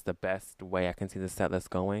show. That's the best way I can see the set list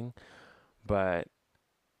going. But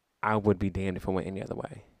I would be damned if it went any other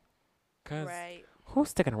way. Cause Right. who's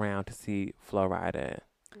sticking around to see Flow Rider?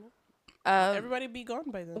 Everybody be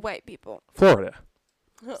gone by then. White people. Florida.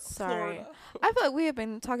 Sorry. Florida. I feel like we have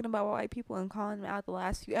been talking about white people and calling them out the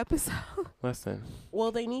last few episodes. Listen.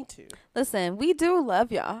 Well, they need to. Listen, we do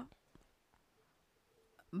love y'all.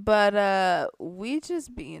 But we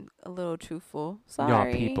just being a little truthful. Sorry.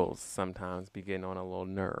 Y'all peoples sometimes be getting on a little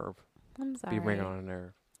nerve. I'm sorry. Be ringing on a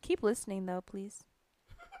nerve. Keep listening though, please.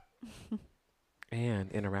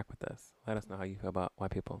 And interact with us. Let us know how you feel about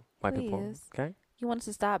white people. White people. Please. Okay? You want us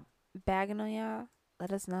to stop bagging on y'all?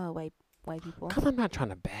 Let us know, white people. Because I'm not trying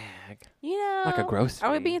to bag. You know, Like a grocery.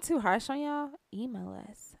 are we being too harsh on y'all? Email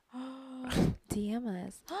us. DM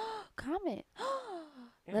us. Comment.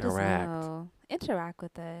 Let us Interact. know. Interact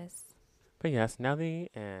with us. But yes, Nelly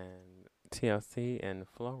and TLC and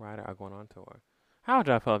Flow Rider are going on tour. How would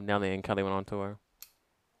y'all feel if Nelly and Kelly went on tour?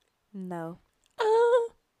 No.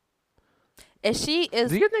 If she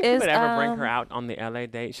is, Do you think he is, would ever bring her out on the LA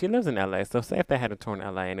date? She lives in LA, so say if they had a tour in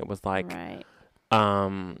LA and it was like, right.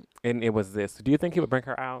 and it was this. Do you think he would bring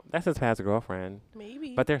her out? That's his past girlfriend,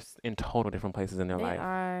 Maybe. but they're in total different places in their They life.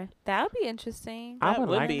 are. That would be interesting. I that would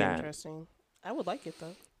would like be that. interesting. I would like it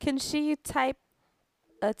though. Can she type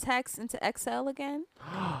a text into Excel again?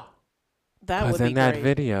 That Because would be in that great.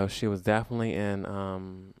 video, she was definitely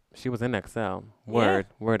in. She was in Excel. Word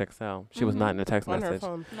Excel. She was not in the text on her message.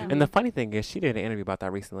 phone. No. And the funny thing is, she did an interview about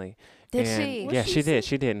that recently. Did and she? What Yeah, she she did. say?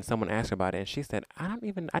 She did. And someone asked her about it, and she said, "I didn't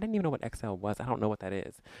even know what Excel was. I don't know what that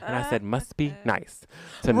is." And I said, "Must be nice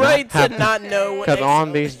to Right not to have not know what. because on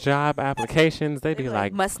Excel these is. job applications, they be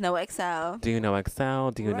like, must know Excel. "Do you know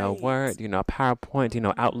Excel? Do you know Right. Word? Do you know PowerPoint? Do you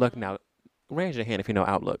know Outlook?" Now, raise your hand if you know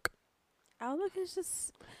Outlook. Outlook is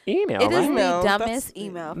just Email, it is right? Email, the that's dumbest the-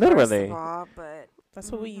 email. Literally. First of all, but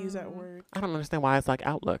That's what we use at work. I don't understand why it's like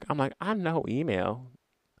Outlook. I'm like, I know email.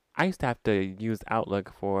 I used to have to use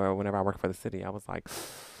Outlook for whenever I worked for the city. I was like,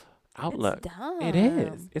 Outlook. It's dumb. It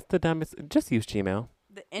is. It's the dumbest. Just use Gmail.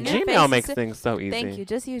 The Gmail interface makes is- things so easy. Thank you.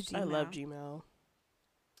 Just use Gmail. I love Gmail.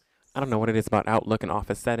 I don't know what it is about Outlook and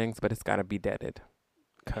Office settings, but it's got to be deaded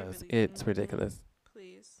because really it's do. ridiculous.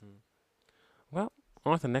 Please. Well,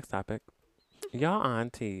 on to the next topic. Y'all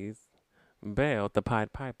aunties bailed the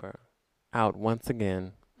Pied Piper out once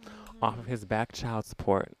again off of his back child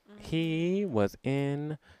support. He was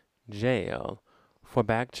in jail for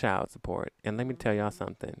back child support. And let me tell y'all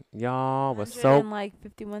something. Y'all was so like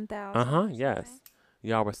 51,000. yes.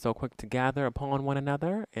 Y'all were so quick to gather upon one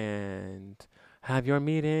another and have your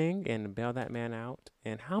meeting and bail that man out.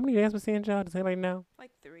 And how many days was he in jail? Does anybody know?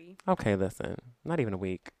 Like 3. Okay, listen. Not even a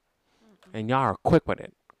week. And y'all are quick with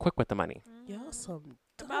it. Quick with the money. Y'all some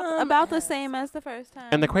About the same as the first time.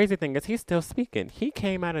 And the crazy thing is he's still speaking. He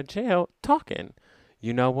came out of jail talking.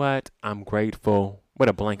 You know what? I'm grateful. With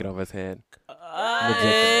a blanket over his head.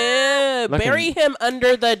 Ridiculous. Bury him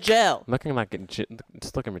under the gel. Looking like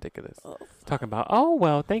just looking ridiculous. Talking about, oh,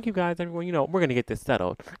 well, thank you guys, everyone. You know, we're going to get this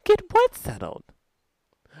settled. Get what settled?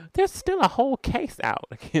 There's still a whole case out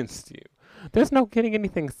against you. There's no getting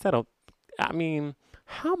anything settled. I mean,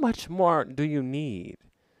 how much more do you need?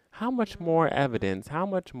 How much more evidence? How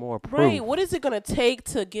much more proof? Right. What is it gonna take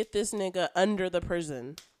to get this nigga under the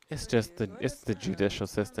prison? It's just the judicial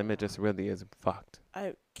system. It just really is fucked.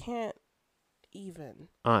 I can't even.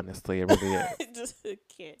 Honestly, it really is. I just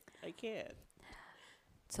can't. I can't.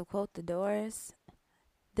 To quote the Doors,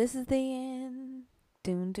 this is the end.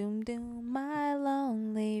 Doom, doom, doom, my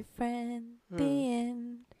lonely friend. The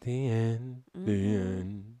end. The end. The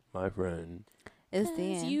end, my friend. It's the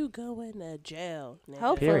 'Cause end. you going to jail. Nigga.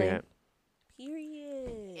 Hopefully. Period.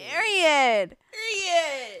 Period. Period.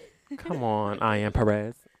 Period. Come on, I am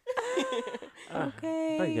Perez.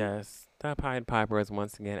 Okay. But yes, that Pied Piper is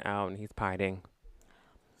once again out and he's piding.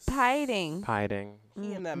 Piding. Piding.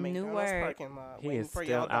 He in that New McDonald's word. parking lot He waiting is for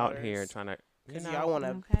still y'all out here daughters. trying to, you Because know. y'all want to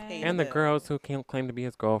Okay. pay And the bill. girls who claim to be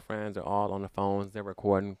his girlfriends are all on the phones. They're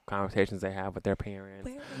recording conversations they have with their parents.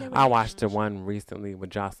 I watched the one recently with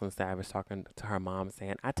Jocelyn Savage talking to her mom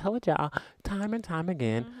saying, I told y'all time and time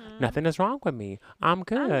again, nothing is wrong with me. I'm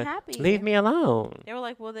good. I'm happy. Leave me alone. They were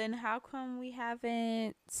like, well, then how come we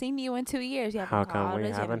haven't seen you in 2 years? You haven't How come called we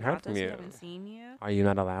us, haven't you heard haven't from talked to us, you? We haven't seen you. Are you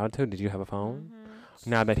not allowed to? Did you have a phone? Mm-hmm.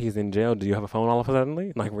 Now that he's in jail, do you have a phone all of a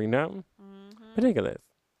sudden? Like we know? Mm-hmm. Ridiculous.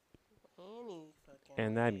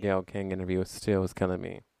 And that Gayle King interview still is killing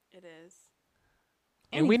me. It is.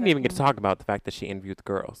 And we didn't even get to talk about the fact that she interviewed the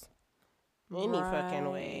girls. Any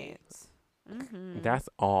fucking way. Mm-hmm. That's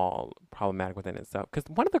all problematic within itself. Because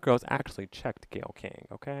one of the girls actually checked Gayle King,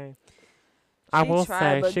 okay? I will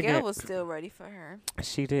say but she Gayle did. was still ready for her.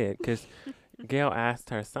 She did. Because Gayle asked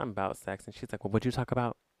her something about sex. And she's like, well, what'd you talk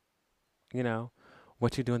about? You know,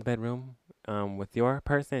 what you do in the bedroom with your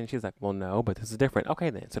person? And she's like, well, no, but this is different. Okay,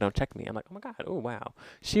 then. So don't check me. I'm like, oh, my God. Oh, wow.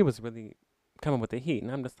 She was really coming with the heat.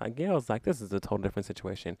 And I'm just like, Gayle's like, this is a total different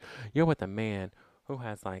situation. You're with a man who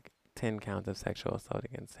has like 10 counts of sexual assault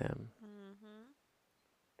against him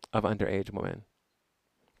of underage women.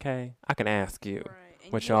 Okay? I can ask you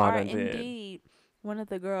Right. what you y'all are done did. indeed one of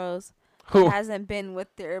the girls Who? hasn't been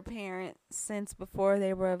with their parents since before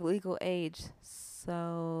they were of legal age.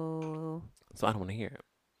 So So I don't want to hear it.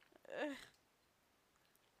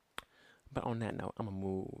 But on that note, I'm going to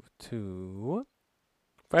move to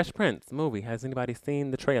Fresh Prince movie. Has anybody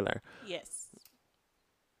seen the trailer? Yes.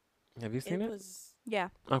 Have you seen it? Was yeah.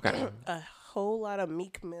 Okay. a whole lot of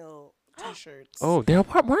Meek Mill t-shirts. Oh, there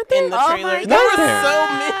weren't there? in the Oh trailer. my There were God.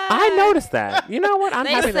 so many. I noticed that. You know what? I'm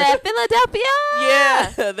They happy said that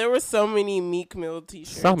Philadelphia. Yeah, there were so many Meek Mill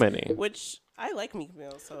t-shirts. so many. Which I like Meek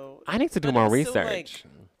Mill, so I need to do but more I'm still, research.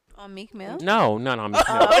 On Meek Mill. No, not on Meek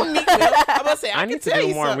Mill. Oh, Meek Mill. I'm about to say I I need can to tell do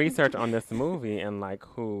you more something. research on this movie and like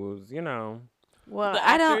who's, you know. Well, The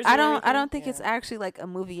I don't actors and everything? think it's Yeah. actually like a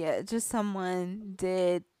movie yet. Just someone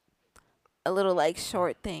did a little like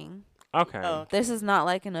short thing. Okay. Oh, This is not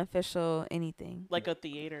like an official anything. like a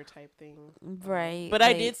theater type thing. Right. But I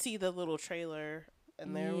like- did see the little trailer,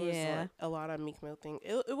 and there was Yeah. like a lot of Meek Mill thing.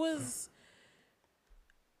 It was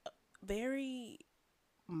very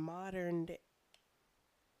modern day.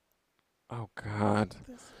 Oh God.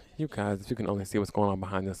 You guys, if you can only see what's going on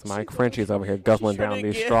behind this mic, She's Frenchie's over here guzzling trying down to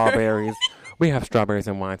these get her. strawberries. We have strawberries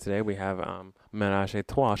and wine today. We have Menage a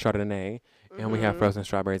Trois Chardonnay, and we have Mhm. frozen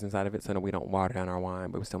strawberries inside of it, so that we don't water down our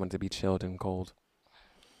wine, but we still want it to be chilled and cold.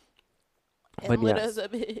 And But lit yes. as a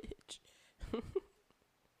bitch.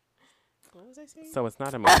 What was I saying? So it's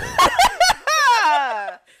not a movie.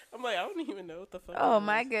 I'm like, I don't even know what the fuck. Oh it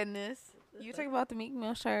my is. goodness. You talking about the Meek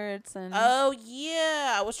Mill shirts and Oh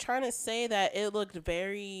yeah, I was trying to say that it looked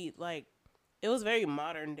very like it was very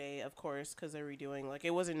modern day, of course, because they're redoing like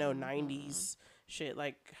it wasn't no '90s shit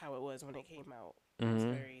like how it was when it came out. It was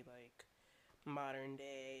Mhm. very like modern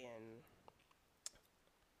day, and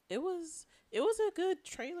it was a good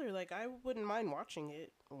trailer. Like I wouldn't mind watching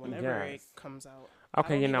it whenever it Yes. comes out. Okay,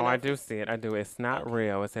 don't you even know, know I if do it's- see it. I do. It's not Okay.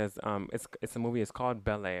 real. It says it's a movie. It's called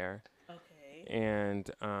Bel Air, Okay.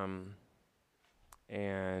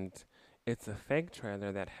 and it's a fake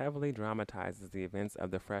trailer that heavily dramatizes the events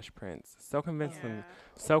of the Fresh Prince so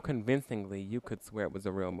convincingly you could swear it was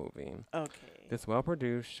a real movie. Okay. This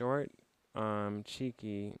well-produced, short,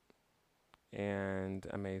 cheeky, and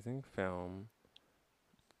amazing film.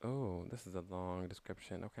 Oh, this is a long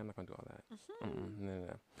description. Okay, I'm not gonna do all that.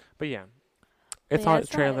 No. But yeah, it's Yeah, on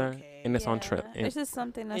it's not- trailer Okay. and it's on trip. It's just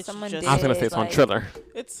something that It's someone just- did. I was gonna say it's on like- Triller.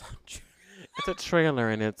 It's It's a trailer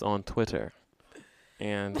and it's on Twitter,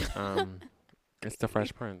 and it's the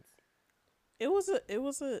Fresh Prince.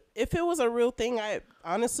 If it was a real thing, I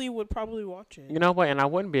honestly would probably watch it. You know what? And I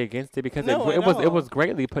wouldn't be against it because No, it at was all.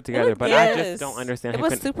 greatly put together. looked- But I yes. just don't understand. It how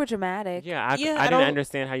was you can- super dramatic. Yeah, I Yeah, I didn't don't-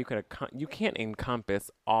 understand how you could. You can't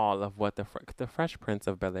encompass all of what the Fresh Prince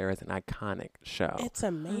of Bel Air is an iconic show. It's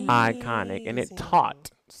amazing. Iconic, and it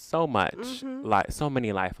taught so much, Mhm. like so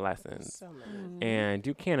many life lessons. So many. Mm. And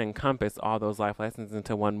you can't encompass all those life lessons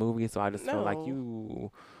into one movie. So I just feel like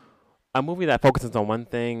No. a movie that focuses on one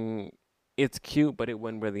thing, it's cute, but it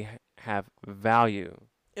wouldn't really have value.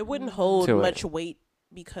 It wouldn't hold To it. much weight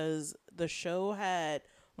because the show had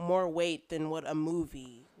more weight than what a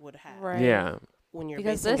movie would have. Right. Yeah, When you're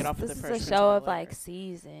Because basing this it off of this the is Fresh a Prince show of Bel-Air. like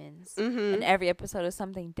seasons, Mhm. and every episode is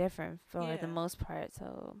something different for Yeah. the most part.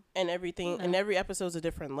 So and everything, you know. and every episode's a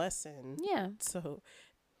different lesson. yeah, So,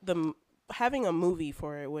 having a movie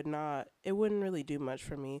for it wouldn't really do much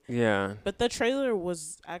for me. yeah. But the trailer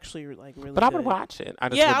was actually like really. But I would good. watch it. I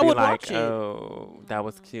just Yeah, I would be would like, watch it. oh, that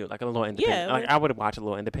was cute. Like a little independent. Yeah, like like- I would watch a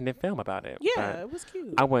little independent film about it. Yeah, but it was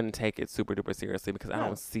cute. I wouldn't take it super duper seriously because I No.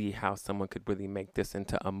 don't see how someone could really make this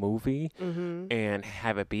into a movie Mm-hmm. and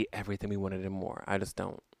have it be everything we wanted and more. I just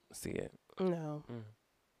don't see it. No.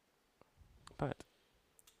 But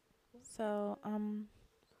so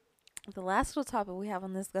the last little topic we have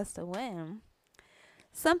on this Gust of Wind,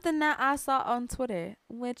 something that I saw on Twitter,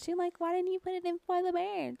 which you like, why didn't you put it in for the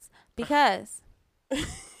birds? Because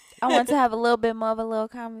I want to have a little bit more of a little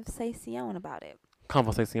conversation about it.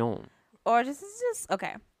 conversation. Or just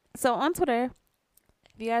okay. So on Twitter,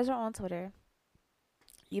 if you guys are on Twitter,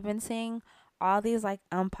 you've been seeing all these like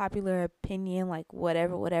unpopular opinion, like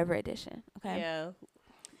whatever edition. Okay. Yeah.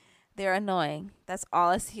 They're annoying. That's all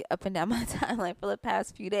I see up and down my timeline for the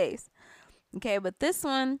past few days. Okay, but this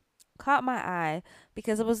one caught my eye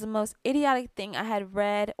because it was the most idiotic thing I had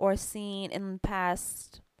read or seen in the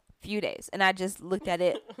past few days. And I just looked at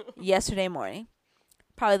it yesterday morning.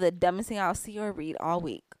 Probably the dumbest thing I'll see or read all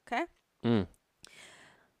week. Okay? Mm.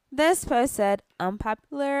 This post said,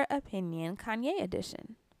 unpopular opinion, Kanye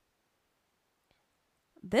edition.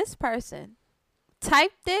 This person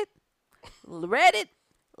typed it, read it,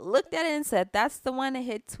 looked at it, and said, that's the one that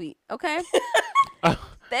hit tweet. Okay?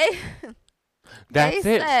 They That's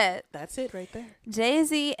they it. said That's it right there.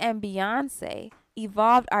 Jay-Z and Beyonce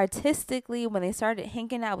evolved artistically when they started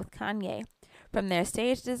hanging out with Kanye. From their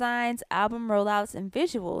stage designs, album rollouts, and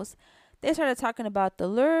visuals, they started talking about the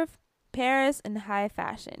Louvre, Paris, and high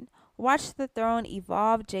fashion. Watch the Throne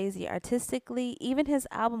evolve Jay-Z artistically. Even his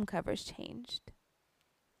album covers changed.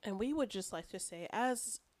 And we would just like to say,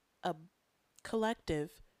 as a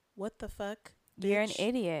collective, what the fuck? You're an bitch?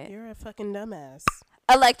 idiot. You're a fucking dumbass.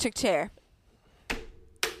 Electric chair.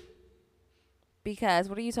 Because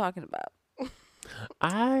what are you talking about? What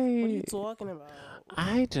are you I talking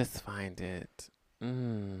about? just find it.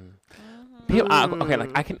 Mm. Mm-hmm. People, okay,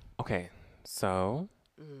 like I can. Okay, so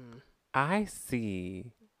Mm. I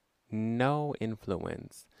see no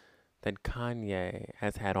influence that Kanye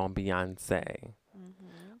has had on Beyonce. Mm-hmm.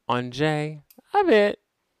 On Jay, a bit,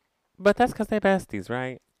 but that's because they're besties,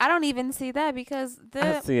 right? I don't even see that because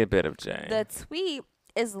I see a bit of Jay. the tweet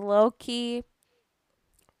is low key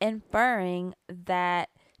inferring that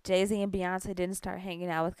Jay-Z and Beyonce didn't start hanging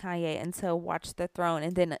out with Kanye until Watch the Throne,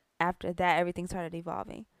 and then after that everything started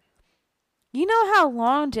evolving. You know how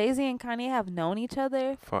long Jay-Z and Kanye have known each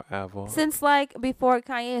other? Forever. Since like before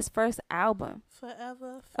Kanye's first album.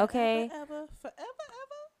 Forever, Okay.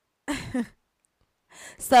 forever.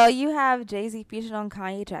 So you have Jay-Z featured on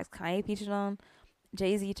Kanye tracks, Kanye featured on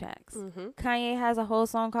Jay-Z tracks. Mm-hmm. Kanye has a whole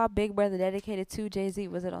song called Big Brother dedicated to Jay-Z.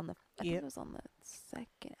 Was it on the I think Yep. it was on the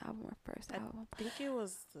second album or first album. I think it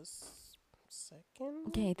was the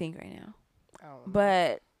second. Can't think right now. I don't know.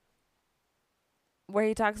 But where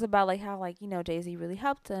he talks about like how like, you know, Jay-Z really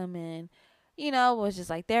helped him and, you know, was just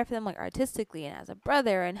like there for them like artistically and as a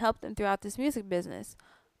brother and helped them throughout this music business.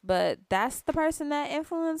 But that's the person that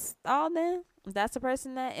influenced all them. That's the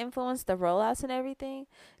person that influenced the rollouts and everything.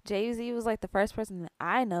 Jay-Z was like the first person that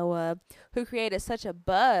I know of who created such a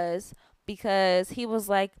buzz because he was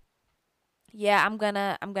like, yeah, I'm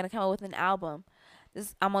gonna come up with an album.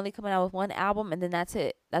 I'm only coming out with one album and then that's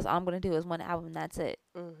it. That's all I'm gonna do is one album and that's it.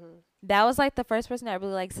 Mm-hmm. That was like the first person that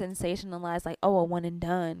really like sensationalized like, oh, a one and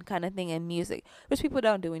done kind of thing in music, which people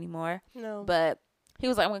don't do anymore. No. But he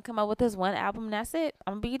was like, I'm gonna come up with this one album and that's it.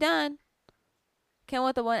 I'm gonna be done. Came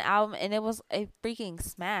with the one album and it was a freaking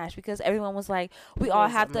smash because everyone was like, we It all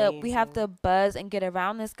was have to amazing. buzz and get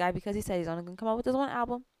around this guy because he said he's only gonna come out with this one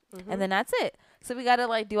album. Mm-hmm. And then that's it. So we gotta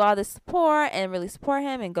like do all this support and really support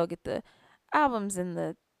him and go get the albums and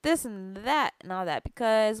the this and that and all that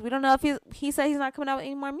because we don't know if he said he's not coming out with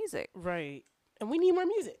any more music. Right. And we need more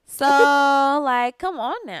music. So like, come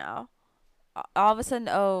on now. All of a sudden,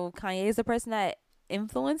 oh, Kanye is the person that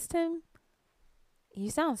influenced him. You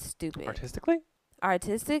sound stupid. Artistically,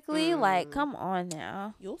 Artistically, like, come on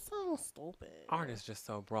now. You sound stupid. art is just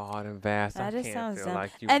so broad and vast. That I just can't sounds feel dumb.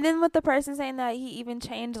 like you. And then with the person saying that he even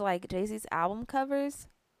changed like Jay-Z's album covers.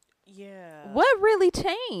 Yeah. What really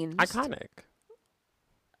changed? Iconic.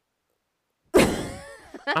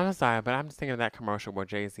 I'm sorry, but I'm just thinking of that commercial where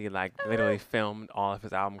Jay-Z like literally filmed all of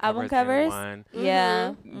his album covers in one.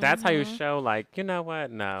 Yeah. That's how you Mhm. show like, you know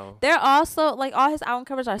what? No. They're also like all his album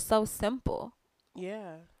covers are so simple.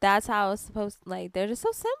 Yeah. That's how it's supposed like they're just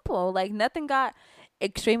so simple. Like nothing got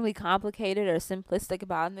extremely complicated or simplistic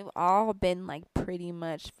about them. They've all been like pretty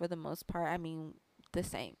much for the most part, I mean, the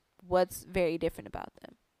same. What's very different about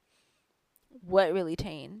them? What really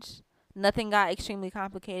changed? Nothing got extremely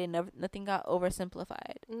complicated, nothing got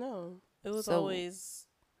oversimplified. No. It was So- always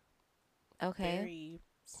Okay. very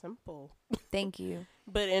simple. Thank you.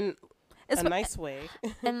 But in It's a fu- nice way.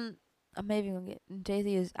 and I'm maybe gonna get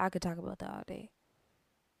Jay-Z is I could talk about that all day.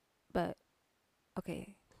 But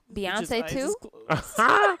okay. Beyonce too?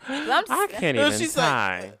 I can't even She's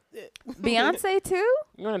tie. like, Beyonce too?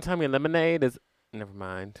 You want to tell me Lemonade is? Never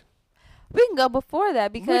mind. We can go before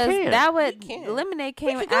that because can. that would We can. Lemonade we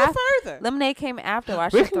came could go after. further. Lemonade came after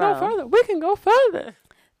Watch We the can Throne. go further. We can go further.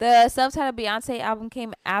 The self-titled Beyonce album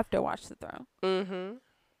came after Watch the Throne. Mm-hmm.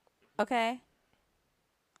 Okay.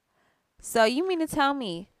 So you mean to tell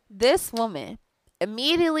me this woman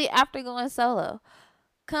immediately after going solo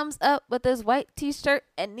comes up with this white t-shirt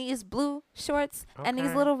and these blue shorts and these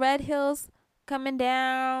Okay. little red heels coming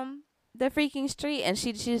down the freaking street, and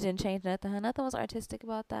she didn't change nothing. Nothing was artistic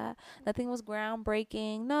about that. Nothing was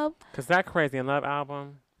groundbreaking. Nope. Cause that Crazy in Love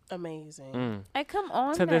album, Amazing. I come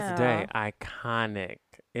on to this now. day, iconic.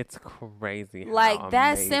 It's crazy. Like how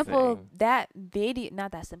that amazing. simple, that video,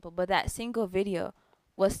 not that simple, but that single video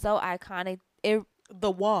was so iconic. It,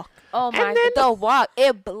 The walk. oh And my, then- the walk,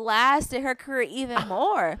 it blasted her career even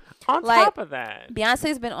more. On like- top of that,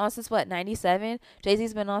 Beyonce's been on since what, 97?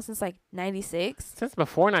 Jay-Z's been on since like 96? since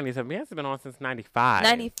before '97, Beyonce's been on since '95.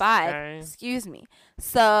 95. Okay. Excuse me.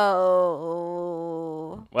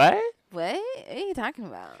 So, What? what are you talking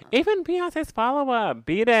about? Even Beyonce's follow-up,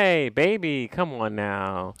 B-Day, Baby. Come on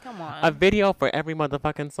now. Come on. A video for every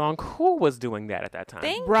motherfucking song. Who was doing that at that time?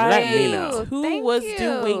 Thank Let me you. know. Who Thank was you.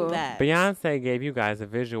 doing that? Beyonce gave you guys the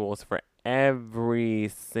visuals for every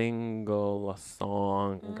single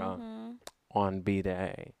song Mhm. on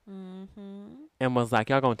B-Day. Mhm. And was like,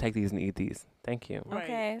 y'all gonna take these and eat these. Thank you. Right.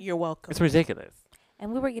 Okay. You're welcome. It's ridiculous.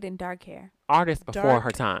 And we were getting dark hair. Artist before Dark. her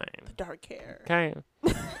time. The dark hair. Okay?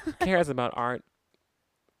 Cares about art.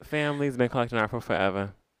 Family's been collecting art for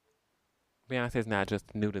forever. Beyonce's not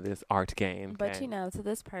just new to this art game. But okay? you know, to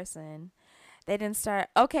this person, they didn't start.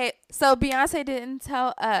 Okay, so Beyonce didn't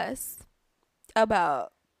tell us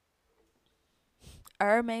about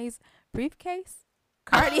Hermes briefcase,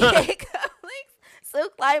 Cartier cufflinks,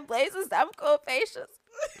 silk line blazers, Demco facials,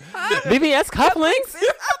 BBS cufflinks.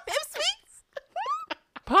 Pimp Sweets.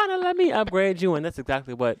 Partner, let me upgrade you. And that's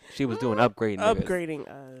exactly what she was doing, upgrading niggas. Upgrading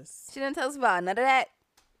us. She didn't tell us about none of that.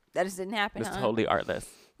 That just didn't happen. It's huh? totally artless.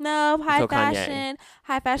 No, high Until Kanye. fashion.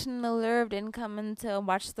 High fashion and allure didn't come until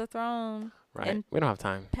Watch the Throne. Right. And- We don't have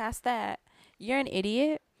time. Past that, you're an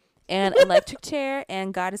idiot. And electric chair,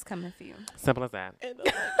 and God is coming for you. Simple as that. And,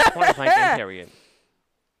 Point blank and period.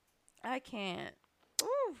 I can't.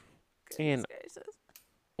 Ooh, And goodness gracious.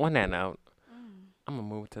 on that note, Mm. I'm going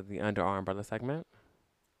to move to the underarm brother segment.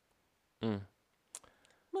 move.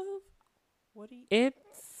 What do you?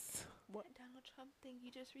 It's... Donald Trump thing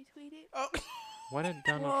you just retweeted? Oh, What did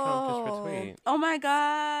Donald Trump just Whoa. retweet? Oh my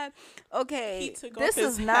God. Okay. He took this off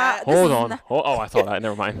his is not. hat. This Hold is on. not- Oh, I saw that.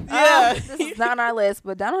 Never mind. Yeah. this is not on our list,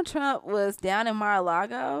 but Donald Trump was down in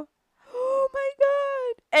Mar-a-Lago. Oh my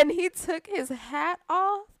God. And he took his hat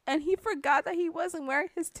off and he forgot that he wasn't wearing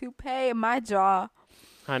his toupee. My jaw.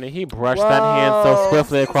 Honey, he brushed that hand so Whoa.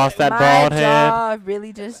 swiftly across that my bald head. jaw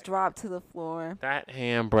really just dropped to the floor. That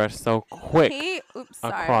hand brushed so quick Oops,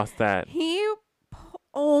 sorry. across that.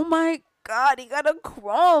 Oh my God, he got a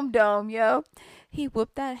chrome dome, yo. He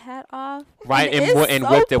whipped that hat off. Right, and, it's and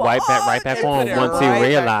so whipped it right back And on put it once right he back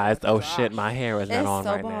realized, on oh top. shit, my hair is not It's on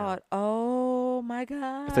so right bald. now. Oh my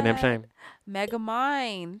God. It's a damn shame. Mega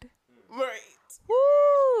Mind. right.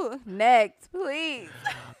 Woo! Next, please.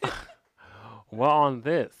 Well, on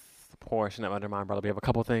this portion of Under My Umbrella, we have a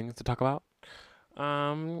couple things to talk about.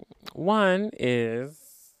 One is,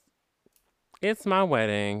 it's my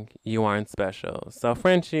wedding. You aren't special. So,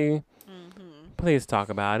 Frenchie, please talk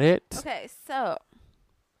about it. Okay, so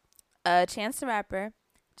Chance the Rapper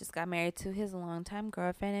just got married to his longtime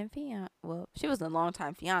girlfriend and fiance. Well, she was a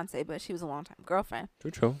longtime fiance, but she was a longtime girlfriend.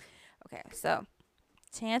 True. Okay, so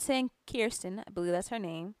Chance and Kirsten, I believe that's her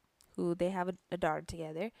name, who they have a daughter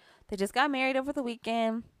together. They just got married over the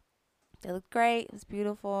weekend. They looked great. It was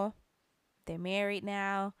beautiful. They're married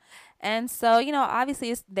now. And so, you know,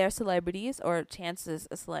 obviously they're celebrities, or Chance is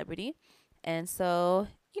a celebrity. And so,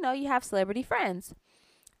 you know, you have celebrity friends.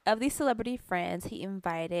 Of these celebrity friends, he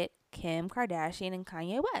invited Kim Kardashian and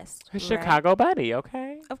Kanye West. His right? Chicago buddy,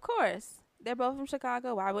 okay? Of course. They're both from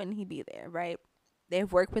Chicago. Why wouldn't he be there, right?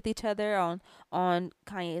 They've worked with each other on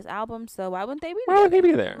Kanye's album, so why wouldn't they be there? Why would he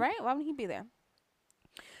be there? Right? Why wouldn't he be there?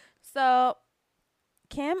 So,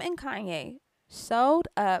 Kim and Kanye showed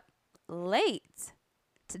up late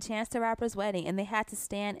to Chance the Rapper's wedding, and they had to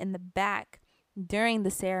stand in the back during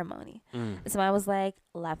the ceremony. So I was like,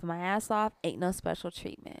 laughing my ass off, ain't no special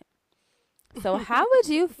treatment. So how would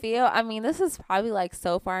you feel? I mean, this is probably like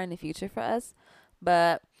so far in the future for us,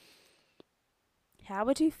 but how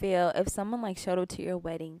would you feel if someone like showed up to your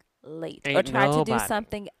wedding late or Ain't tried to do nobody.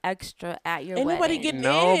 something extra at your Ain't wedding? nobody getting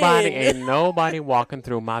Ain't in. nobody walking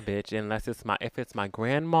through my bitch unless if it's my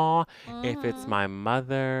grandma, if it's Mhm. my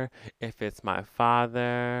mother, if it's my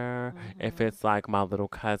father, if Mhm. it's like my little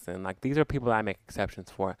cousin. Like, these are people I make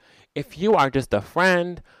exceptions for. If you are just a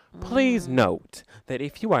friend, please Mhm. note that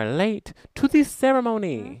if you are late to the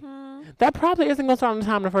ceremony, Mhm. that probably isn't going to start on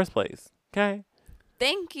time in the first place. Okay?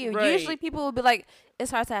 Thank you. Right. Usually people will be like, it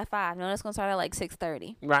starts at 5. No, it's gonna start at like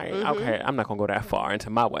 6:30. Right. Mhm. Okay. I'm not gonna go that far into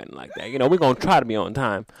my wedding like that. You know, we're gonna try to be on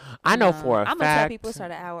time. I know for a I'm gonna tell fact. people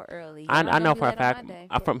start an hour early. I Y'all not know gonna be for a late on my fact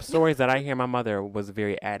day. from stories that I hear, my mother was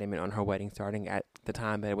very adamant on her wedding starting at the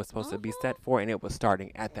time that it was supposed to be set for, and it was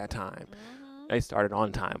starting at that time. Mhm. It started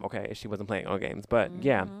on time. Okay, she wasn't playing no games, but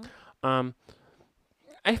yeah. Mhm.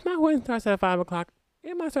 If my wedding starts at 5 o'clock,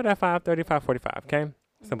 it might start at 5:30, 5:45. Okay,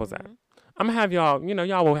 simple as that. Mhm. I'm gonna have y'all. You know,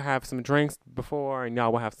 y'all will have some drinks before, and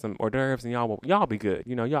y'all will have some hors d'oeuvres, and y'all be good.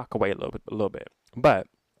 You know, y'all can wait a little bit. But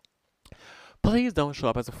please don't show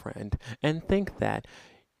up as a friend and think that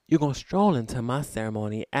you're gonna stroll into my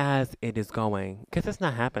ceremony as it is going, because it's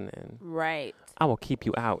not happening. Right. I will keep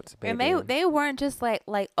you out, baby. And they weren't just like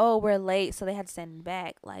oh, we're late, so they had to stand in the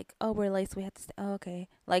back. Like, oh, we're late, so we had to oh, okay.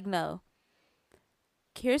 Like, no.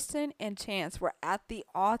 Kirsten and Chance were at the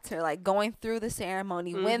altar, like going through the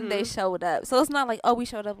ceremony when they showed up. So it's not like, oh, we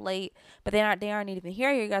showed up late, but they aren't even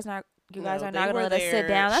here. You guys are No, not they gonna were let us sit there.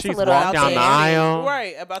 down. That's She's a little walked down the unfair. aisle.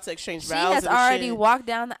 Right, about to exchange She vows. has and already shit. walked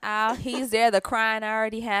down the aisle. He's there. The crying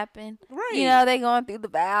already happened. Right. You know, they going through the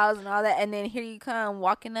vows and all that, and then here you come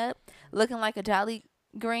walking up, looking like a jolly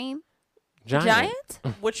green giant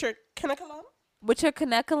With your kinakalam? with your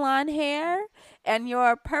Kanekalon hair and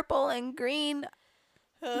your purple and green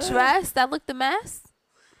dress that looked a mess.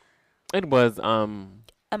 It was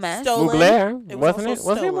A mess. Stolen. Mugler, It was wasn't it? also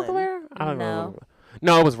Wasn't it stolen. Mugler? I don't No. know.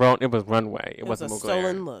 No, it was It was runway. It It was wasn't a Mugler.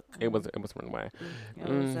 stolen look. It was runway. It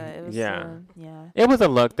was yeah. yeah. It was a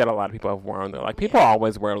look that a lot of people have worn. Like people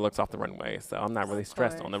always wear looks off the runway, so I'm not really Of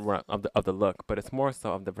stressed on the of the look, but it's more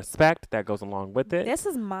so of the respect that goes along with it. This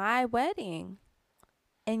is my wedding,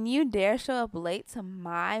 and you dare show up late to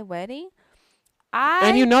my wedding?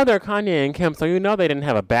 And you know they're Kanye and Kim, so you know they didn't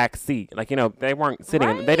have a back seat. Like, you know, they weren't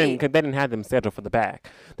sitting. They didn't have them scheduled for the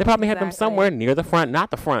back. They probably had them Exactly. somewhere near the front,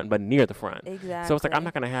 not the front, but near the front. Exactly. So it's like I'm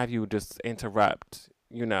not gonna have you just interrupt,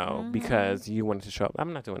 you know, Mhm. because you wanted to show up.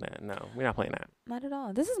 I'm not doing that. No, we're not playing that. Not at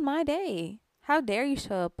all. This is my day. How dare you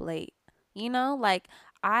show up late? You know, like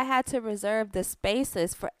I had to reserve the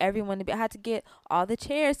spaces for everyone to be. I had to get all the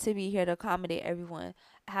chairs to be here to accommodate everyone.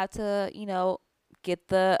 I had to, you know, get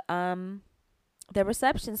the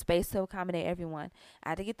reception space to accommodate everyone. I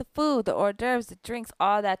had to get the food, the hors d'oeuvres, the drinks,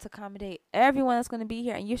 all that to accommodate everyone that's going to be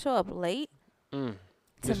here. And you show up late to my day.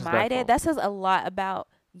 Disrespectful. That says a lot about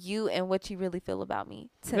you and what you really feel about me.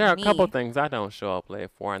 There are a couple things I don't show up late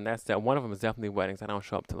for, and that's that. One of them is definitely weddings. I don't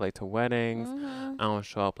show up late to weddings. Mhm. I don't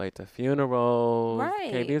show up late to funerals.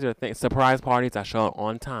 Okay, Right. these are things. Surprise parties, I show up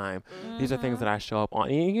on time. These are things Mhm. that I show up on.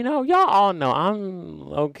 You know, y'all all know I'm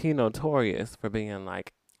low key notorious for being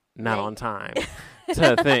like not Late. on time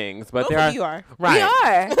to things, but Both there of are you are. right. We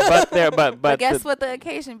are. But there, but But guess the- what the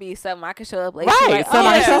occasion be? Something I could show up late. to, Right, like,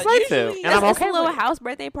 somebody yeah, shows late to, usually and I'm it's okay a little with it. house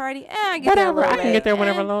birthday party. I get there a Whatever, little I can late. get there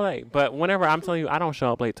whenever a little late. But whenever I'm telling you, I don't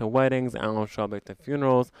show up late to weddings. I don't show up late to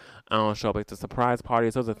funerals. I don't show up late to surprise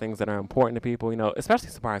parties. Those are things that are important to people. You know, especially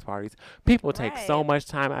surprise parties. People take so Right. much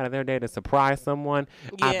time out of their day to surprise someone.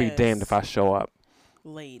 I'd be damned if I show up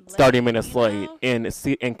Late. 30 minutes you late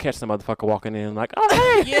know? and catch some motherfucker walking in like, oh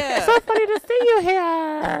hey, Yeah. so funny to see you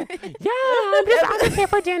here. Yeah, I'm just here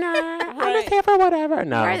for dinner. I'm Right. just here for whatever.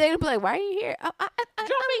 No, Right, they'd be like, "Why are you here?"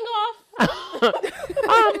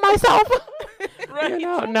 myself. Right. You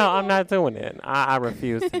know, no, I'm not doing it. I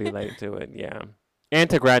refuse to be late to it. Yeah, and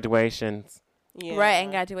to graduations. Yeah. Right,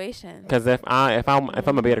 and graduation. Because if I'm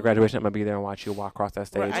gonna be at a graduation, I'm gonna be there and watch you walk across that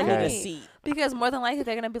stage. Right, I need a Right. seat. Because more than likely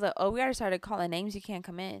they're gonna be like, "Oh, we already started calling names. You can't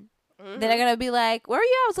come in." Mhm. Then they're gonna be like, "Where are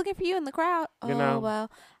you? I was looking for you in the crowd." You Oh know? well,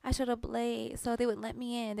 I showed up late, so they would let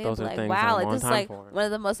me in. They'd Those be are like, things "Wow, I'm like on this is time like for. one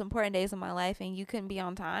of the most important days of my life, and you couldn't be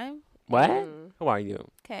on time." What? Mm. Who are you?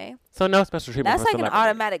 Okay, So no special treatment. that's for like an celebrities.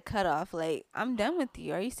 automatic cutoff. Like, I'm done with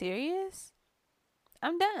you. Are you serious?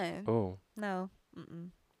 I'm done. Ooh. No. Mm-mm.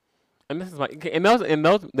 And this is like, and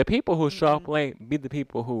those, the people who show up Mm-mm. late be the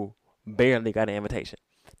people who barely got an invitation.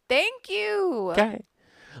 Thank you. Okay.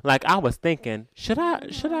 Like I was thinking, should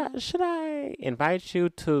I invite you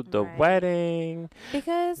to the Right. wedding?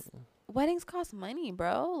 Because weddings cost money,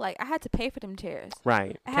 bro. Like, I had to pay for them chairs.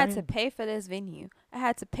 Right. I had okay. to pay for this venue. I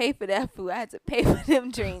had to pay for that food. I had to pay for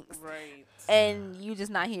them drinks. Right. And you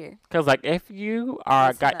just not here. Cause like if you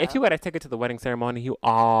That's if you got a ticket to the wedding ceremony, you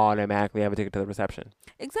automatically have a ticket to the reception.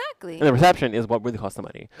 Exactly. And the reception is what really costs the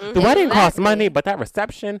money. The Mhm. wedding costs Exactly. money, but that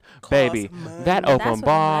reception, baby, Costs that money. open That's what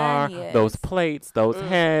bar, money those is. plates, those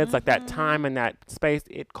heads, like that Mhm. time and that space,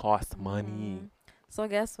 it costs money. Mhm. So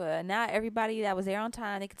guess what? Now everybody that was there on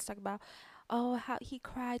time, they can talk about, oh, how he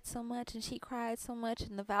cried so much and she cried so much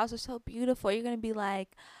and the vows are so beautiful. You're gonna be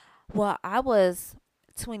like, well, I was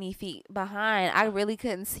 20 feet behind. I really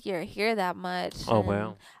couldn't see or hear that much. Oh, and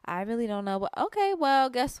well. I really don't know. But okay, well,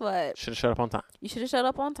 guess what? Should have shut up on time. You should have showed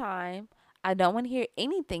up on time. I don't want to hear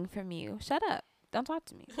anything from you. Shut up. Don't talk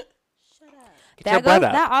to me. Shut up. Get your butt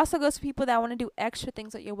up. That also goes to people that want to do extra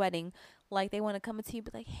things at your wedding. Like they want to come to you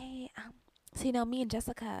and be like, hey, so you know, me and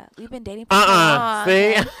Jessica, we've been dating for so long.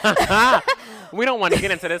 See? We don't want to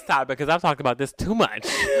get into this topic because I've talked about this too much.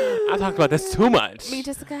 I've talked about this too much. Me and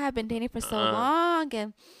Jessica have been dating for so long,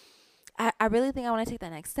 and I really think I want to take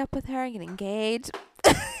that next step with her and get engaged.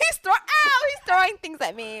 He's throwing things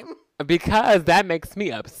at me. Because that makes me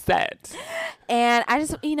upset. And I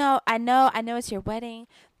just, I know it's your wedding,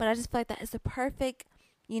 but I just feel like that is the perfect,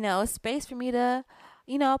 space for me to,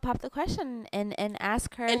 pop the question and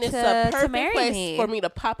ask her And to, it's a to perfect marry place me. for me to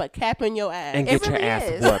pop a cap in your ass. And It get your really ass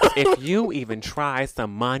is. whooped. If you even try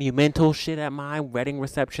some monumental shit at my wedding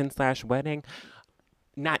reception / wedding,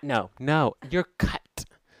 no, you're cut.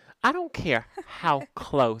 I don't care how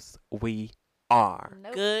close we are.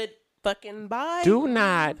 Nope. Good fucking bye. Do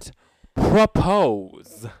not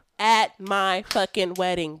propose. At my fucking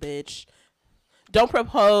wedding, bitch. Don't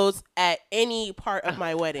propose at any part of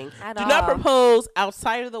my wedding. At Do not all. propose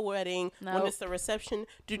outside of the wedding when Nope. it's the reception.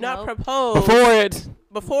 Do not Nope. propose Before it.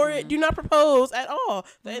 before it. Do not propose at all.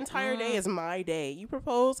 The entire day is my day. You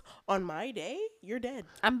propose on my day, you're dead.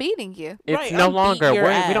 I'm beating you. It's Right, no I'm longer. beating your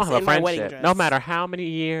We don't ass have a in my wedding friendship. dress. No matter how many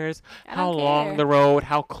years, I how don't long care. the road,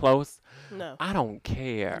 how close. No. I don't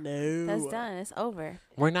care. No. That's done. It's over.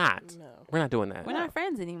 We're not. No. We're not doing that. We're not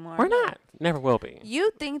friends anymore. We're not. Never will be.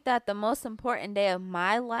 You think that the most important day of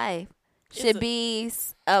my life It's should a- be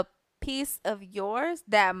a piece of yours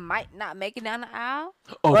that might not make it down the aisle?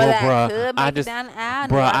 Oh, or well, that could bruh. make I it just, down the aisle?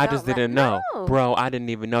 bruh, No, I don't just like- didn't know. No. Bro, I didn't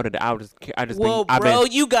even know that. Whoa, I've bro,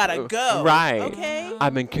 been, you gotta go. Right. Okay.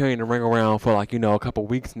 I've been carrying the ring around for like, a couple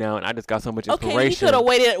weeks now, and I just got so much Okay, you inspiration. could have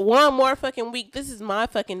waited one more fucking week. This is my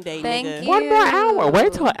fucking day, Thank nigga. you. One more hour.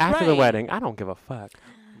 Wait till after the Right. wedding. I don't give a fuck.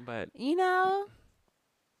 But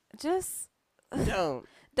Just Don't.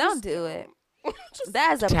 do it.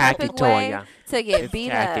 That is a tacky, perfect way Toya. to get It's beat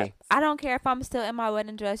tacky. up. I don't care if I'm still in my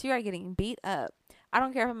wedding dress. You are getting beat up. I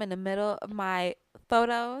don't care if I'm in the middle of my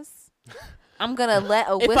photos. I'm gonna let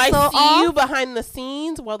a If whistle I see off. you behind the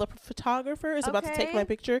scenes while the photographer is about to take Okay. my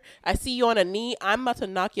picture, I see you on a knee, I'm about to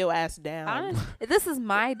knock your ass down. Honest, this is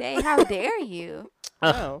my day. How dare you?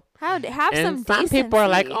 No. Have and some some people are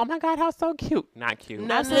like, decency. "Oh my God, how so cute." Not cute.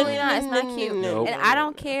 No, Absolutely no, not. It's no, not no, cute. no, Nope. no, And no, I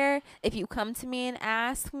don't no. care if you come to me and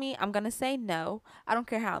ask me. I'm gonna say no. I don't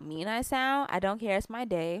care how mean I sound. I don't care. It's my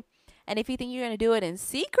day. And if you think you're gonna do it in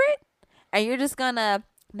secret, and you're just gonna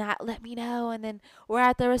not let me know, and then we're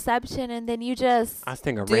at the reception, and then you just I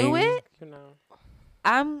sing a do ring. it?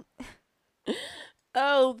 I'm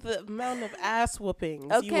Oh, the amount of ass whoopings you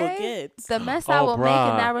will Okay. get. the mess I Oh, will make in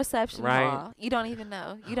bruh. that reception Right. hall. You don't even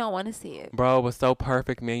know. You don't want to see it. Bro, it was so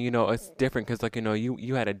perfect, man. It's different because, like,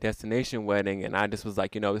 you had a destination wedding, and I just was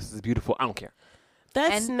like, this is beautiful. I don't care.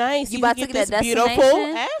 That's And nice. you You about get to get this a beautiful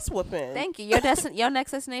destination? ass whooping. Thank you. Your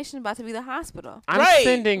next destination is about to be the hospital. I'm Right.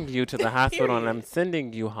 sending you to the hospital, and I'm Period.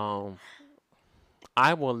 sending you home.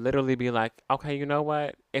 I will literally be like, okay, you know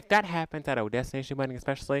what? If that happens at a destination wedding,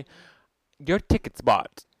 especially, your ticket's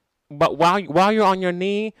bought. But while you're on your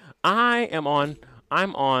knee, I'm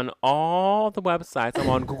on all the websites. I'm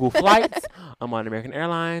on Google Flights. I'm on American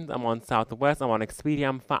Airlines. I'm on Southwest. I'm on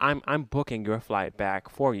Expedia. I'm booking your flight back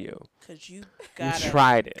for you. Because you You gotta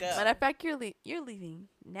tried it. go. Matter of fact, you're leaving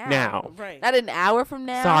now. Now. Right. Not an hour from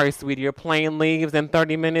now. Sorry, sweetie. Your plane leaves in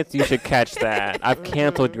 30 minutes. You should catch that. I've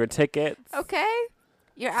canceled your tickets. Okay.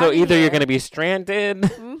 You're So out either you're going to be stranded,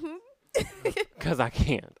 Mm-hmm. because I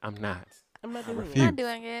can't. I'm not. I'm not doing refuse. it. Not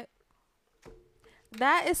doing it.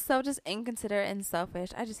 That is so just inconsiderate and selfish.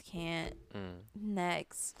 I just can't.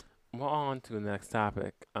 Next. Well, on to the next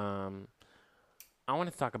topic. I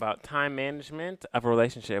want to talk about time management of a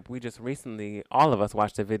relationship. We just recently, all of us,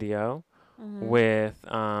 watched a video Mm-hmm. with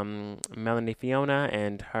Melanie Fiona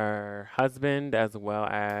and her husband, as well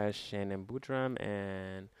as Shannon Boodram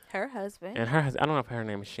and Her husband. her husband. I don't know if her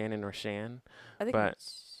name is Shannon or Shan. I think but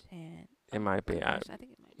it's Shan. It might be. I think it might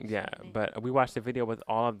be. Yeah, Shan. but we watched a video with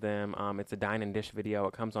all of them. It's a dine and dish video.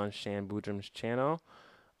 It comes on Shan Boodram's channel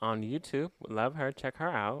on YouTube. Love her. Check her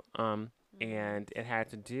out. And it had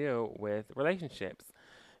to do with relationships.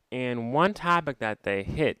 And one topic that they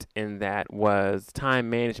hit in that was time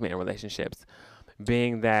management in relationships,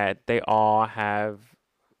 being that they all have,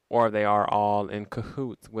 or they are all in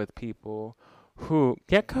cahoots with people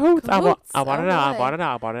cahoots. I bought Cahoots. I bought Oh, it out. I boy. bought it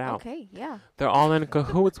out. I bought it out. Okay, yeah. They're all in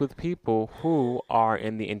cahoots with people who are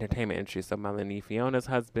in the entertainment industry. So Melanie Fiona's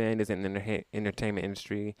husband is in the entertainment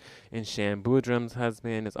industry, and Shan Boudreaux's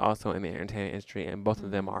husband is also in the entertainment industry, and both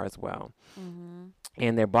of them are as well. Mm-hmm.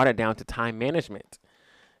 And they brought it down to time management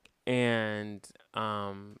and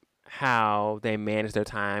how they manage their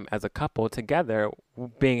time as a couple together,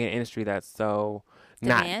 being in an industry that's so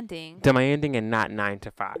Demanding. not demanding and not 9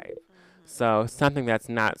 to 5. So something that's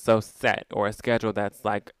not so set, or a schedule that's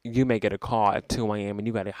like you may get a call at 2 a.m. and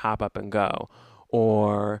you got to hop up and go,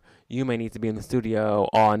 or you may need to be in the studio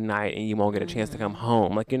all night and you won't get a chance to come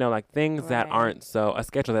home. Like, like things that Right. aren't so, a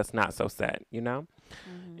schedule that's not so set,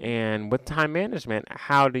 Mm-hmm. And with time management,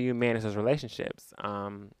 how do you manage those relationships?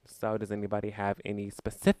 So does anybody have any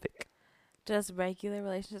specific? Just regular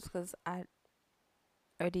relationships,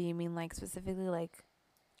 or do you mean like specifically like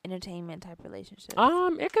entertainment type relationships?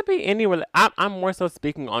 It could be any. I'm more so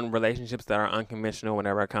speaking on relationships that are unconventional.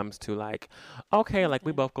 Whenever it comes to like, okay, like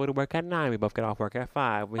we both go to work at 9, we both get off work at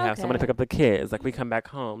 5. We have someone to Okay. pick up the kids. Like we come back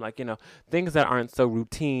home. Like things that aren't so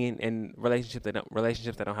routine in relationships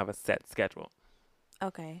that don't have a set schedule.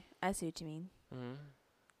 Okay, I see what you mean. Mm-hmm.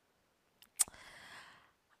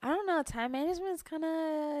 I don't know. Time management is kind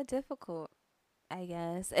of difficult, I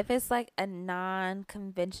guess. If it's like a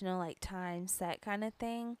non-conventional, like time set kind of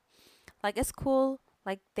thing, like it's cool.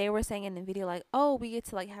 Like they were saying in the video, like, oh, we get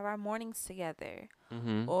to like have our mornings together,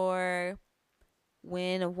 Mm-hmm. or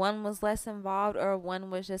when one was less involved, or one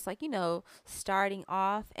was just like starting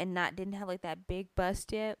off and didn't have like that big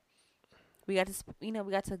bust yet. We got to we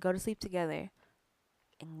got to go to sleep together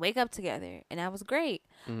and wake up together, and that was great.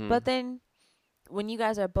 Mm-hmm. But then when you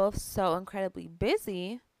guys are both so incredibly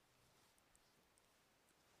busy,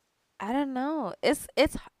 I don't know. It's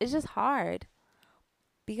just hard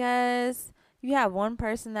because you have one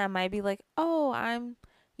person that might be like, "Oh, I'm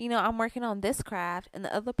working on this craft," and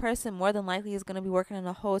the other person more than likely is going to be working on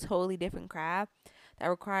a whole totally different craft that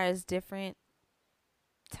requires different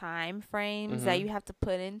time frames that Mhm. you have to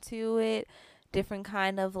put into it, different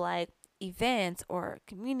kind of like events or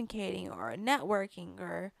communicating or networking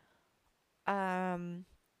or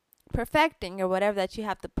perfecting or whatever that you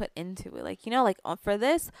have to put into it. Like, for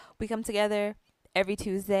this, we come together every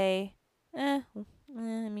Tuesday. I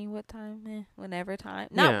mean, what time? Whenever time.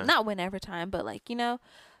 Yeah. Not whenever time, but like, we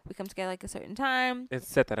come together like a certain time. It's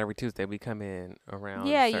set that every Tuesday we come in around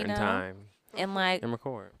Yeah, a certain time And like, and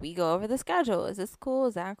record. we go over the schedule. Is this cool?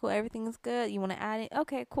 Is that cool? Everything's good. You want to add it?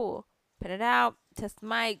 Okay, cool. Put it out. Test the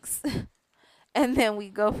mics. And then we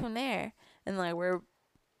go from there. And like, we're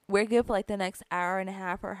good for like the next hour and a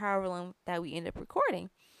half or however long that we end up recording.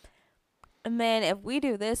 And then if we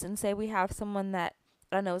do this and say we have someone that,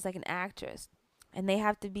 I don't know, is like an actress, and they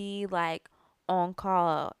have to be like on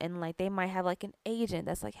call, and like they might have like an agent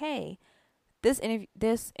that's like, hey, this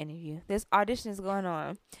audition is going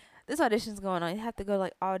on. This audition's going on. You have to go to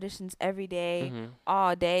like auditions every day, Mm-hmm.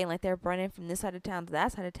 all day, and like they're running from this side of town to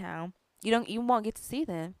that side of town. You won't get to see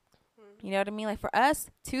them. You know what I mean? Like for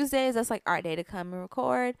us, Tuesdays, that's like our day to come and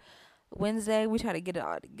record. Wednesday, we try to get it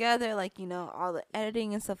all together, like, all the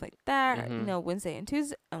editing and stuff like that. Mhm. Wednesday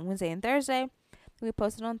and Thursday. We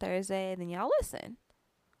post it on Thursday, and then y'all listen.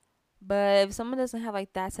 But if someone doesn't have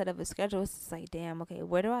like that set of a schedule, it's just like, damn, okay,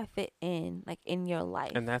 where do I fit in, like in your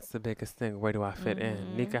life? And that's the biggest thing. Where do I fit in?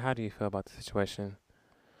 Mhm. Nika, how do you feel about the situation?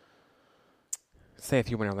 Say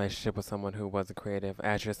if you were in a relationship with someone who was a creative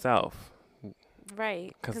as yourself,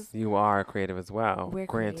 Right. because you are a creative as well. We're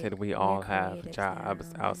Granted, we we're all have creatives,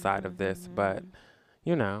 jobs yeah. outside of this, but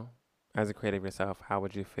Mhm. as a creative yourself, how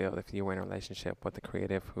would you feel if you were in a relationship with a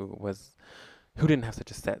creative who didn't have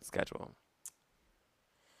such a set schedule?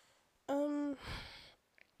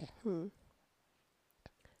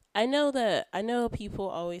 I know people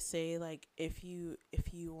always say like if you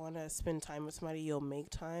want to spend time with somebody, you'll make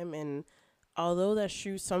time, and although that's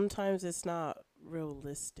true, sometimes it's not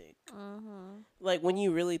realistic. Mhm. Like when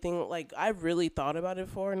you really think, like I've really thought about it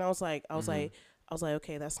before, and I was like, Mhm.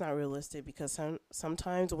 okay, that's not realistic, because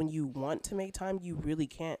sometimes when you want to make time, you really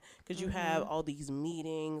can't, because you have all these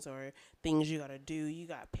meetings or things you gotta do. You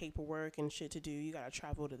got paperwork and shit to do. You gotta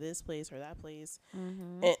travel to this place or that place,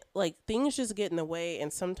 Mhm. and like things just get in the way.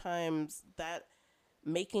 And sometimes that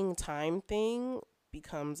making time thing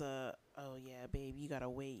becomes a, oh yeah, babe, you gotta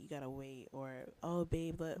wait, or oh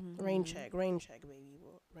babe, rain check, baby,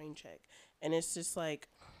 rain check, and it's just like,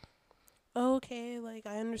 okay, like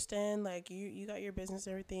I understand, like you got your business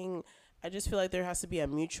and everything. I just feel like there has to be a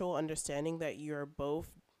mutual understanding that you're both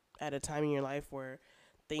at a time in your life where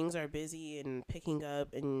things are busy and picking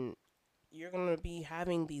up, and you're gonna going to be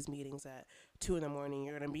having these meetings at 2 in the morning.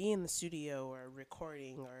 You're going to be in the studio or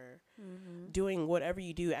recording or doing whatever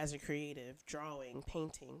you do as a creative, drawing,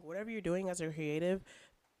 painting, whatever you're doing as a creative.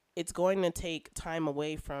 It's going to take time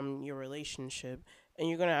away from your relationship, and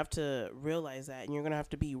you're going to have to realize that, and you're going to have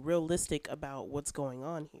to be realistic about what's going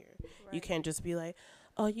on here. Right. You can't just be like,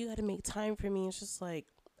 oh, you got to make time for me. It's just like,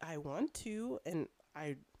 I want to, and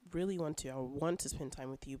I really want to. I want to spend time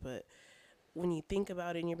with you, but when you think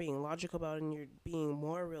about it and you're being logical about it and you're being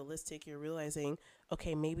more realistic, you're realizing,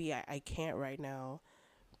 okay, maybe I can't right now,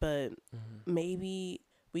 but maybe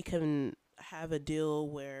we can have a deal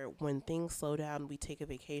where when things slow down, we take a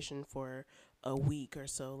vacation for a week or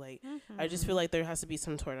so. Like, I just feel like there has to be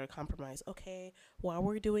some sort of compromise. Okay, while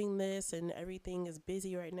we're doing this and everything is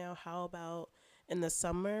busy right now, how about in the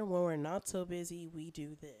summer when we're not so busy, we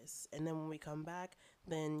do this? And then when we come back,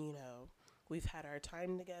 then, you know, we've had our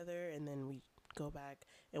time together, and then we go back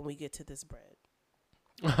and we get to this bread.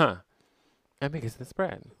 And we get to this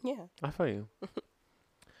bread. Yeah. I feel you.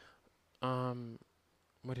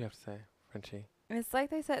 What do you have to say, Frenchie? It's like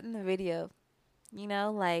they said in the video, you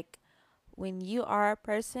know, like when you are a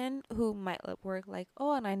person who might work like,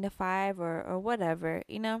 oh, a 9 to 5 or whatever,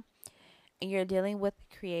 you know, and you're dealing with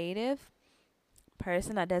a creative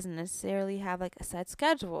person that doesn't necessarily have like a set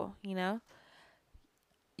schedule, you know,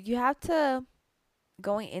 you have to,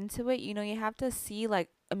 going into it, you know, you have to see like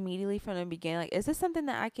immediately from the beginning, like, is this something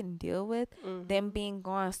that I can deal with? Them being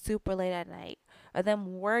gone super late at night, or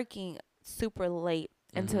them working super late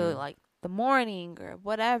until like the morning or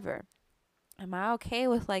whatever. Am I okay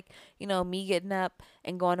with, like, you know, me getting up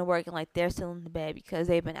and going to work and like they're still in the bed because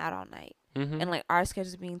they've been out all night, and like our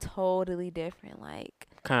schedules being totally different, like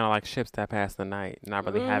kind of like ships that pass the night, not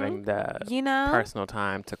really having the, you know, personal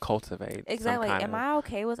time to cultivate. Exactly. Am I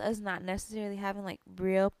okay with us not necessarily having like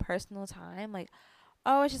real personal time? Like,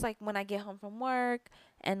 oh, it's just like when I get home from work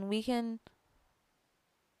and we can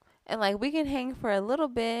hang for a little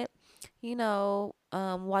bit, you know,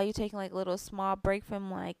 while you're taking like a little small break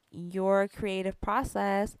from like your creative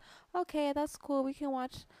process. Okay, that's cool. We can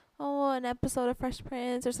watch an episode of Fresh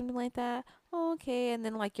Prince or something like that. Oh, okay, and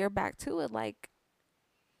then like you're back to it. Like,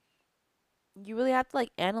 you really have to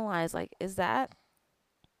like analyze, like, is that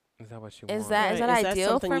what you want? Is right. that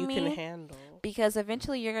ideal for you me? Can handle? Because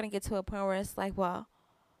eventually you're gonna get to a point where it's like, well,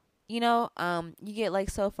 you know, you get like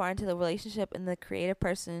so far into the relationship, and the creative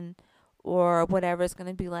person or whatever is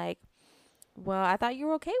gonna be like, well, I thought you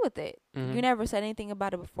were okay with it. You never said anything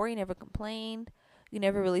about it before. You never complained. You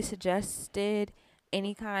never really suggested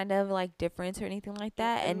any kind of like difference or anything like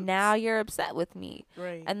that, and now you're upset with me.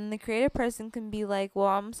 Right. And then the creative person can be like, well,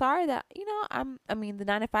 I'm sorry that, you know, the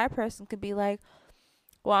 9 to 5 person could be like,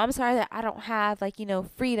 well, I'm sorry that I don't have like, you know,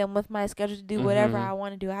 freedom with my schedule to do whatever I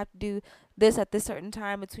want to do. I have to do this at this certain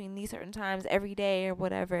time between these certain times every day or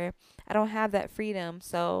whatever. I don't have that freedom,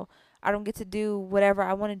 so I don't get to do whatever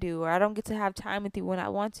I want to do, or I don't get to have time with you when I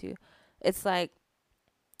want to. It's like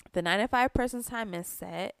the 9 to 5 person's time is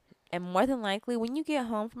set. And more than likely, when you get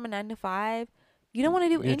home from a 9 to 5, you don't want to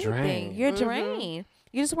do anything. Drained. You're drained.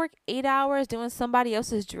 You just work 8 hours doing somebody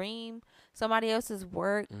else's dream, somebody else's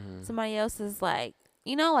work, somebody else's, like,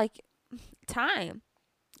 you know, like, time.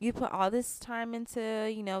 You put all this time into,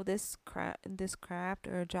 you know, this craft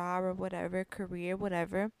or job or whatever, career,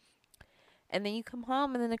 whatever. And then you come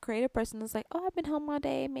home, and then the creative person is like, oh, I've been home all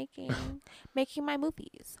day making my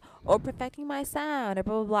movies or perfecting my sound or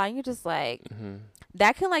blah, blah, blah. And you're just like,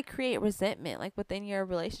 that can like create resentment like within your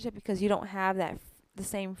relationship, because you don't have that the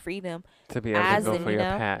same freedom to be able to go for your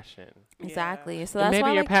passion. Exactly. Yeah. So that's maybe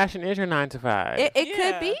why, your like, passion is your 9 to 5. It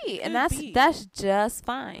could be, and that's just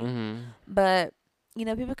fine. But, you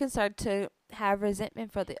know, people can start to have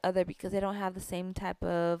resentment for the other because they don't have the same type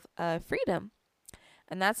of freedom.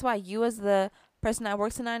 And that's why you, as the person that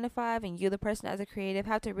works a 9 to 5, and you, the person as a creative,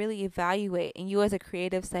 have to really evaluate. And you, as a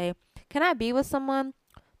creative, say, can I be with someone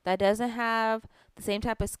that doesn't have the same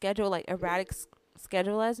type of schedule, like erratic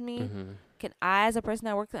schedule as me? Can I, as a person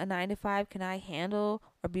that works a 9 to 5, can I handle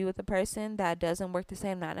or be with a person that doesn't work the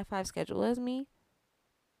same 9 to 5 schedule as me?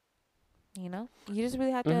 You know, you just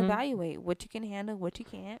really have to evaluate what you can handle, what you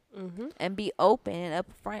can't, and be open and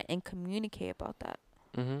upfront and communicate about that.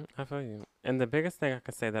 I feel you. And the biggest thing I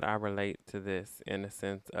can say that I relate to this in the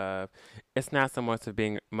sense of, it's not so much of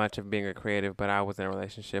being a creative, but I was in a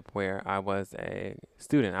relationship where I was a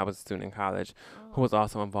student. I was a student in college who was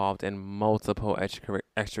also involved in multiple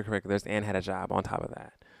extracurriculars and had a job on top of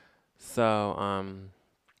that. So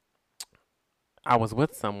I was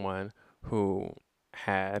with someone who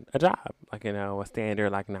had a job, like, you know, a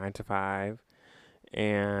standard like 9 to 5.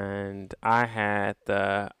 and I have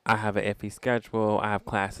an iffy schedule. I have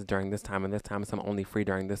classes during this time and this time, so I'm only free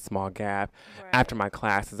during this small gap. Right. After my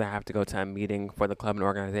classes, I have to go to a meeting for the club and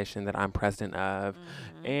organization that I'm president of.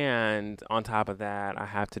 And on top of that, I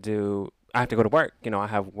have to go to work. You know, I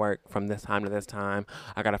have work from this time to this time.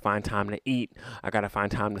 I got to find time to eat. I got to find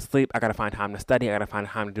time to sleep. I got to find time to study. I got to find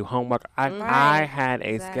time to do homework. I had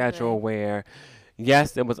a schedule where,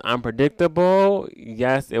 yes, it was unpredictable.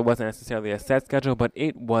 Yes, it wasn't necessarily a set schedule, but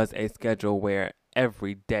it was a schedule where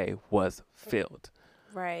every day was filled.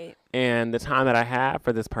 Right. And the time that I had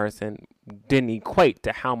for this person didn't equate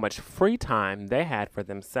to how much free time they had for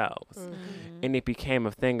themselves. And it became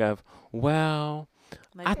a thing of, well,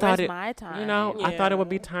 Like, I thought where's it, my time? you know, I thought it would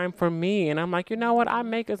be time for me. And I'm like, you know what? I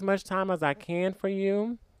make as much time as I can for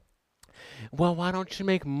you. Well, why don't you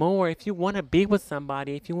make more? If you want to be with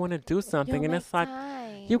somebody, if you want to do something. And it's like,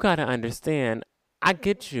 you got to understand, I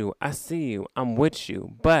get you. I see you. I'm with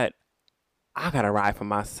you. But I got to ride for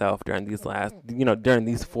myself during these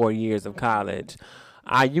 4 years of college.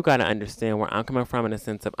 You got to understand where I'm coming from in the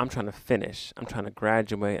sense of I'm trying to finish. I'm trying to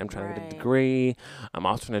graduate. I'm trying to get a degree. I'm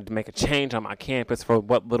also trying to make a change on my campus for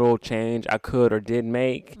what little change I could or did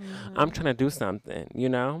make. I'm trying to do something, you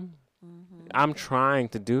know? I'm trying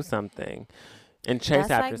to do something and chase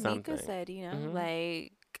That's after like something. Mika said, you know,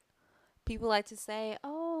 like people like to say,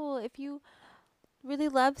 oh, if you really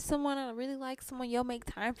love someone and really like someone, you'll make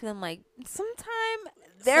time for them. Like sometimes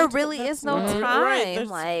there really is no not- time. right,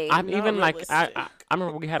 Like I'm not even like I realistic.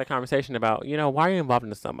 remember we had a conversation about, you know, why are you involved in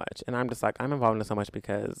this so much? And I'm just like, I'm involved in this so much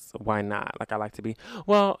because why not? Like I like to be.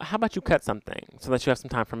 Well, how about you cut something so that you have some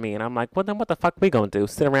time for me? And I'm like, well then what the fuck we gonna do?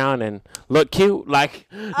 Sit around and look cute? Like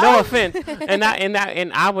no offense. And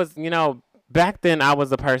I was, you know, back then I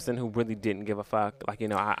was a person who really didn't give a fuck. Like, you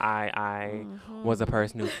know, I was a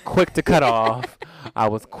person who quick to cut off. I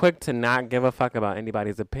was quick to not give a fuck about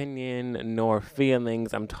anybody's opinion nor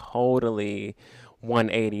feelings. I'm totally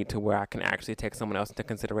 180 to where I can actually take someone else into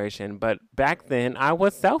consideration. But back then I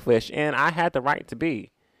was selfish and I had the right to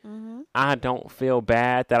be. I don't feel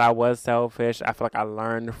bad that I was selfish. I feel like I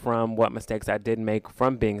learned from what mistakes I did make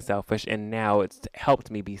from being selfish, and now it's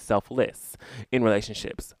helped me be selfless in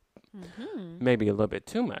relationships. Maybe a little bit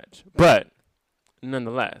too much, but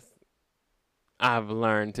nonetheless, I've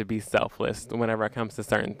learned to be selfless whenever it comes to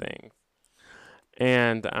certain things.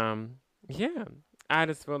 And yeah, I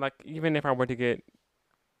just feel like even if I were to get,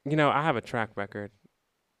 you know, I have a track record.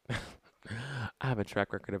 I have a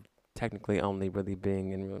track record of technically only really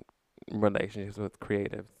being in relationships with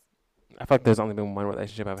creatives. I feel like there's only been one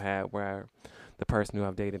relationship I've had where the person who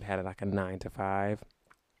I've dated had like a 9 to 5,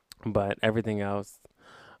 but everything else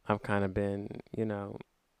I've kind of been, you know,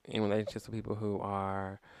 in relationships with people who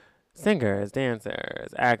are singers,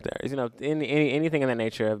 dancers, actors, you know, anything in that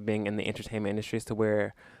nature of being in the entertainment industries to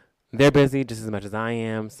where they're busy just as much as I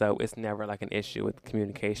am. So it's never like an issue with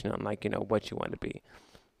communication on like, you know, what you want to be.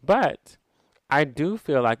 But I do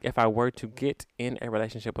feel like if I were to get in a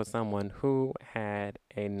relationship with someone who had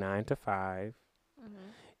a 9 to 5,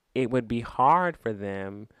 it would be hard for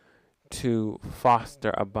them to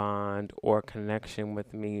foster a bond or connection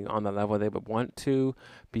with me on the level they would want to,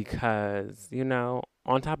 because, you know,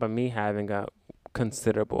 on top of me having a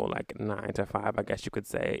considerable like 9 to 5, I guess you could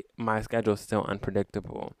say, my schedule is still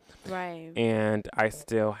unpredictable. right. And I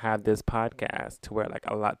still have this podcast to where like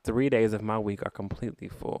 3 days of my week are completely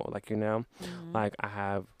full. Like, you know, like I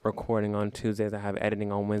have recording on Tuesdays, I have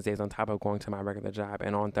editing on Wednesdays on top of going to my regular job.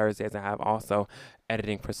 And on Thursdays, I have also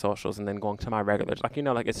editing for socials and then going to my regular, like, you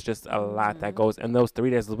know, like it's just a lot that goes. And those 3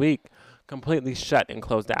 days a week completely shut and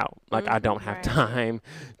closed out. Like I don't have time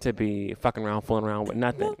to be fucking around, fooling around with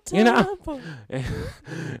nothing, you know?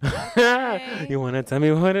 You want to tell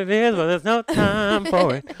me what it is? Well, there's no time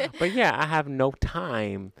for it. But yeah, I have no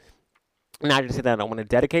time. Not to say that I don't want to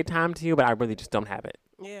dedicate time to you, but I really just don't have it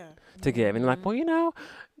to give. And like, well, you know,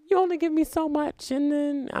 you only give me so much. And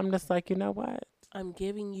then I'm just like, you know what? I'm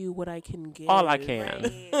giving you what I can give. All I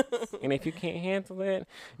can. And if you can't handle it,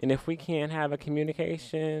 and if we can't have a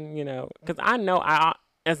communication, you know, because I know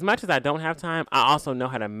as much as I don't have time, I also know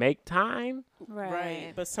how to make time.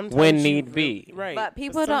 Right. But sometimes when you need really- be. Right. But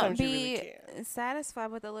people don't sometimes you be really can't.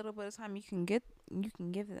 satisfied with a little bit of time you can give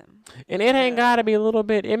them. And it ain't got to be a little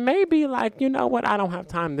bit. It may be like, you know what, I don't have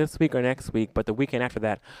time this week or next week, but the weekend after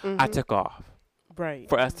that, I took off Right.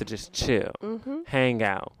 for us to just chill, hang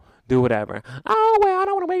out, do whatever. Oh, well, I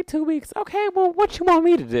don't want to wait 2 weeks. Okay, well, what you want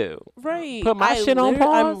me to do? Right. Put my shit on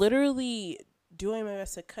pause? I'm literally doing my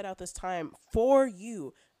best to cut out this time for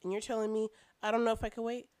you. And you're telling me, I don't know if I can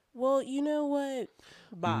wait. Well, you know what?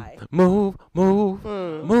 Bye. Move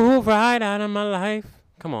right out of my life.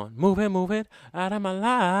 Come on. Move it out of my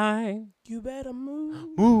life. You better move.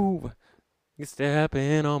 Move. You're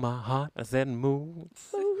stepping on my heart. I said move.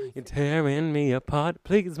 You're tearing me apart.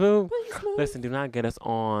 Please move. Please move. Listen, do not get us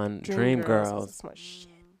on Dreamgirls. That's my shit.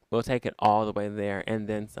 We'll take it all the way there and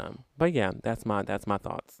then some. But yeah, that's my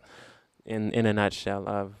thoughts in a nutshell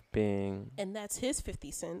of being And that's his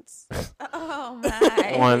 50 cents. Oh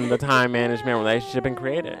my. on the time management, relationship, and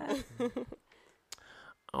creative.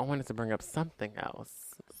 I wanted to bring up something else,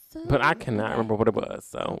 but I cannot remember what it was.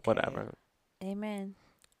 So whatever. Amen.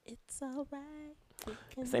 It's all right.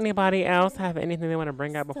 Does anybody else have anything they want to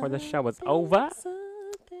bring up before the show is over?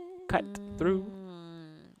 Cut through.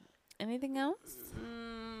 Anything else?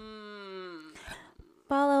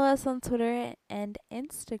 Follow us on Twitter and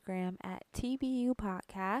Instagram at TBU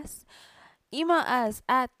Podcast. Email us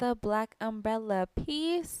at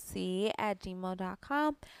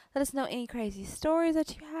theblackUmbrellaPC@gmail.com. Let us know any crazy stories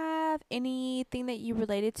that you have, anything that you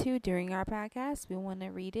related to during our podcast. We want to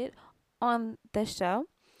read it on the show.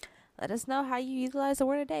 Let us know how you utilize the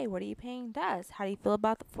word a day. What are you paying dust? How do you feel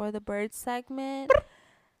about the For the Birds segment?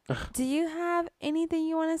 Do you have anything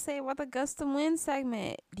you want to say about the Gust of Wind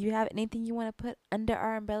segment? Do you have anything you want to put under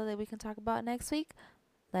our umbrella that we can talk about next week?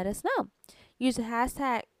 Let us know. Use the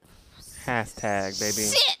hashtag. Hashtag,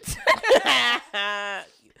 baby. Shit!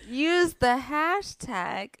 Use the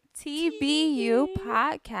hashtag TBU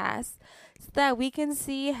Podcast so that we can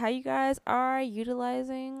see how you guys are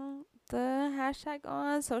utilizing the hashtag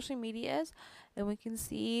on social medias, and we can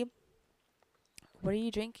see what are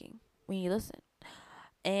you drinking when you listen.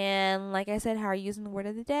 And like I said, how are you using the word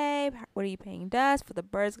of the day? What are you paying dust for the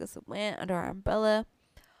birds? Gust of wind under our umbrella?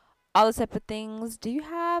 All those type of things. Do you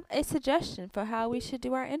have a suggestion for how we should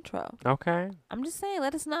do our intro? Okay. I'm just saying,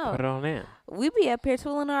 let us know. Put it on in. We be up here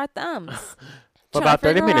twiddling our thumbs. For about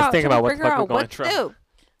 30 minutes, think about what the fuck we're going to to do.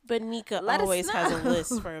 But Nika Let us always has a know.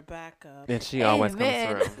 list for a backup. And she always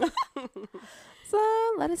Amen. comes through. So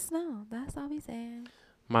let us know. That's all we saying.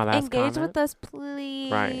 My last Engage comment. with us,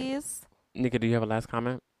 please. Right. Nika, do you have a last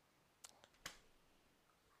comment?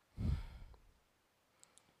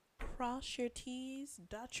 Cross your T's,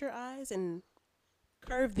 dot your I's, and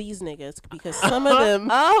curve these niggas because some of them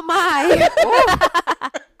Oh my.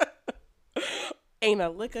 ain't a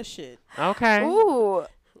lick of shit. Okay. Ooh.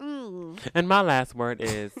 Mm. And my last word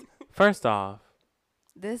is, first off,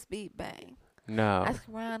 This beat bang. no. Ask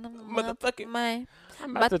around the Motherfucking- man.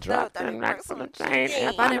 I'm about to drop them racks on the chain.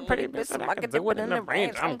 If I didn't pretty bitch, I can do it in the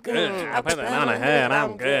range. I'm good. I put that on the head.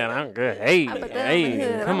 I'm good. I'm good. Hey, I put that on the hey,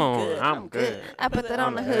 hood. come I'm on. good. I'm good. I put that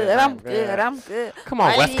on the hood. I'm good. I'm good. Come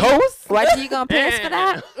on, Why West you- Coast. What, you gonna pay us for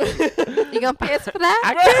that? You gonna pay us for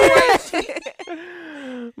that?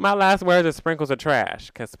 My last words is sprinkles are trash,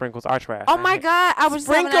 because sprinkles are trash. Oh my God. I was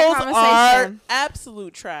just having Sprinkles that are conversation.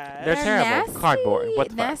 absolute trash. They're terrible. Cardboard. What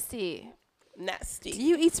the fuck? Nasty. Nasty. Do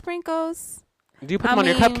you eat sprinkles? Do you put I them on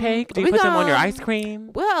your mean, cupcake? Do you we put them on your gon- ice cream?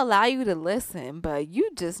 We'll allow you to listen, but you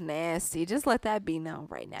just nasty. Just let that be known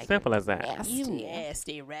right now. Simple as that. Nasty. You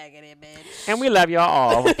nasty raggedy bitch. And we love y'all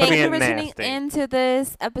all for Thank you being for tuning nasty. into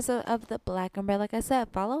this episode of the Black Umbrella. Like I said,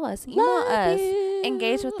 follow us, email Love us, you.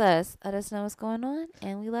 engage with us. Let us know what's going on,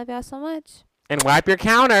 and we love y'all so much. And wipe your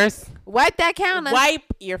counters. Wipe that counter. Wipe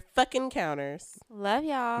your fucking counters. Love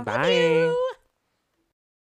y'all. Bye. You.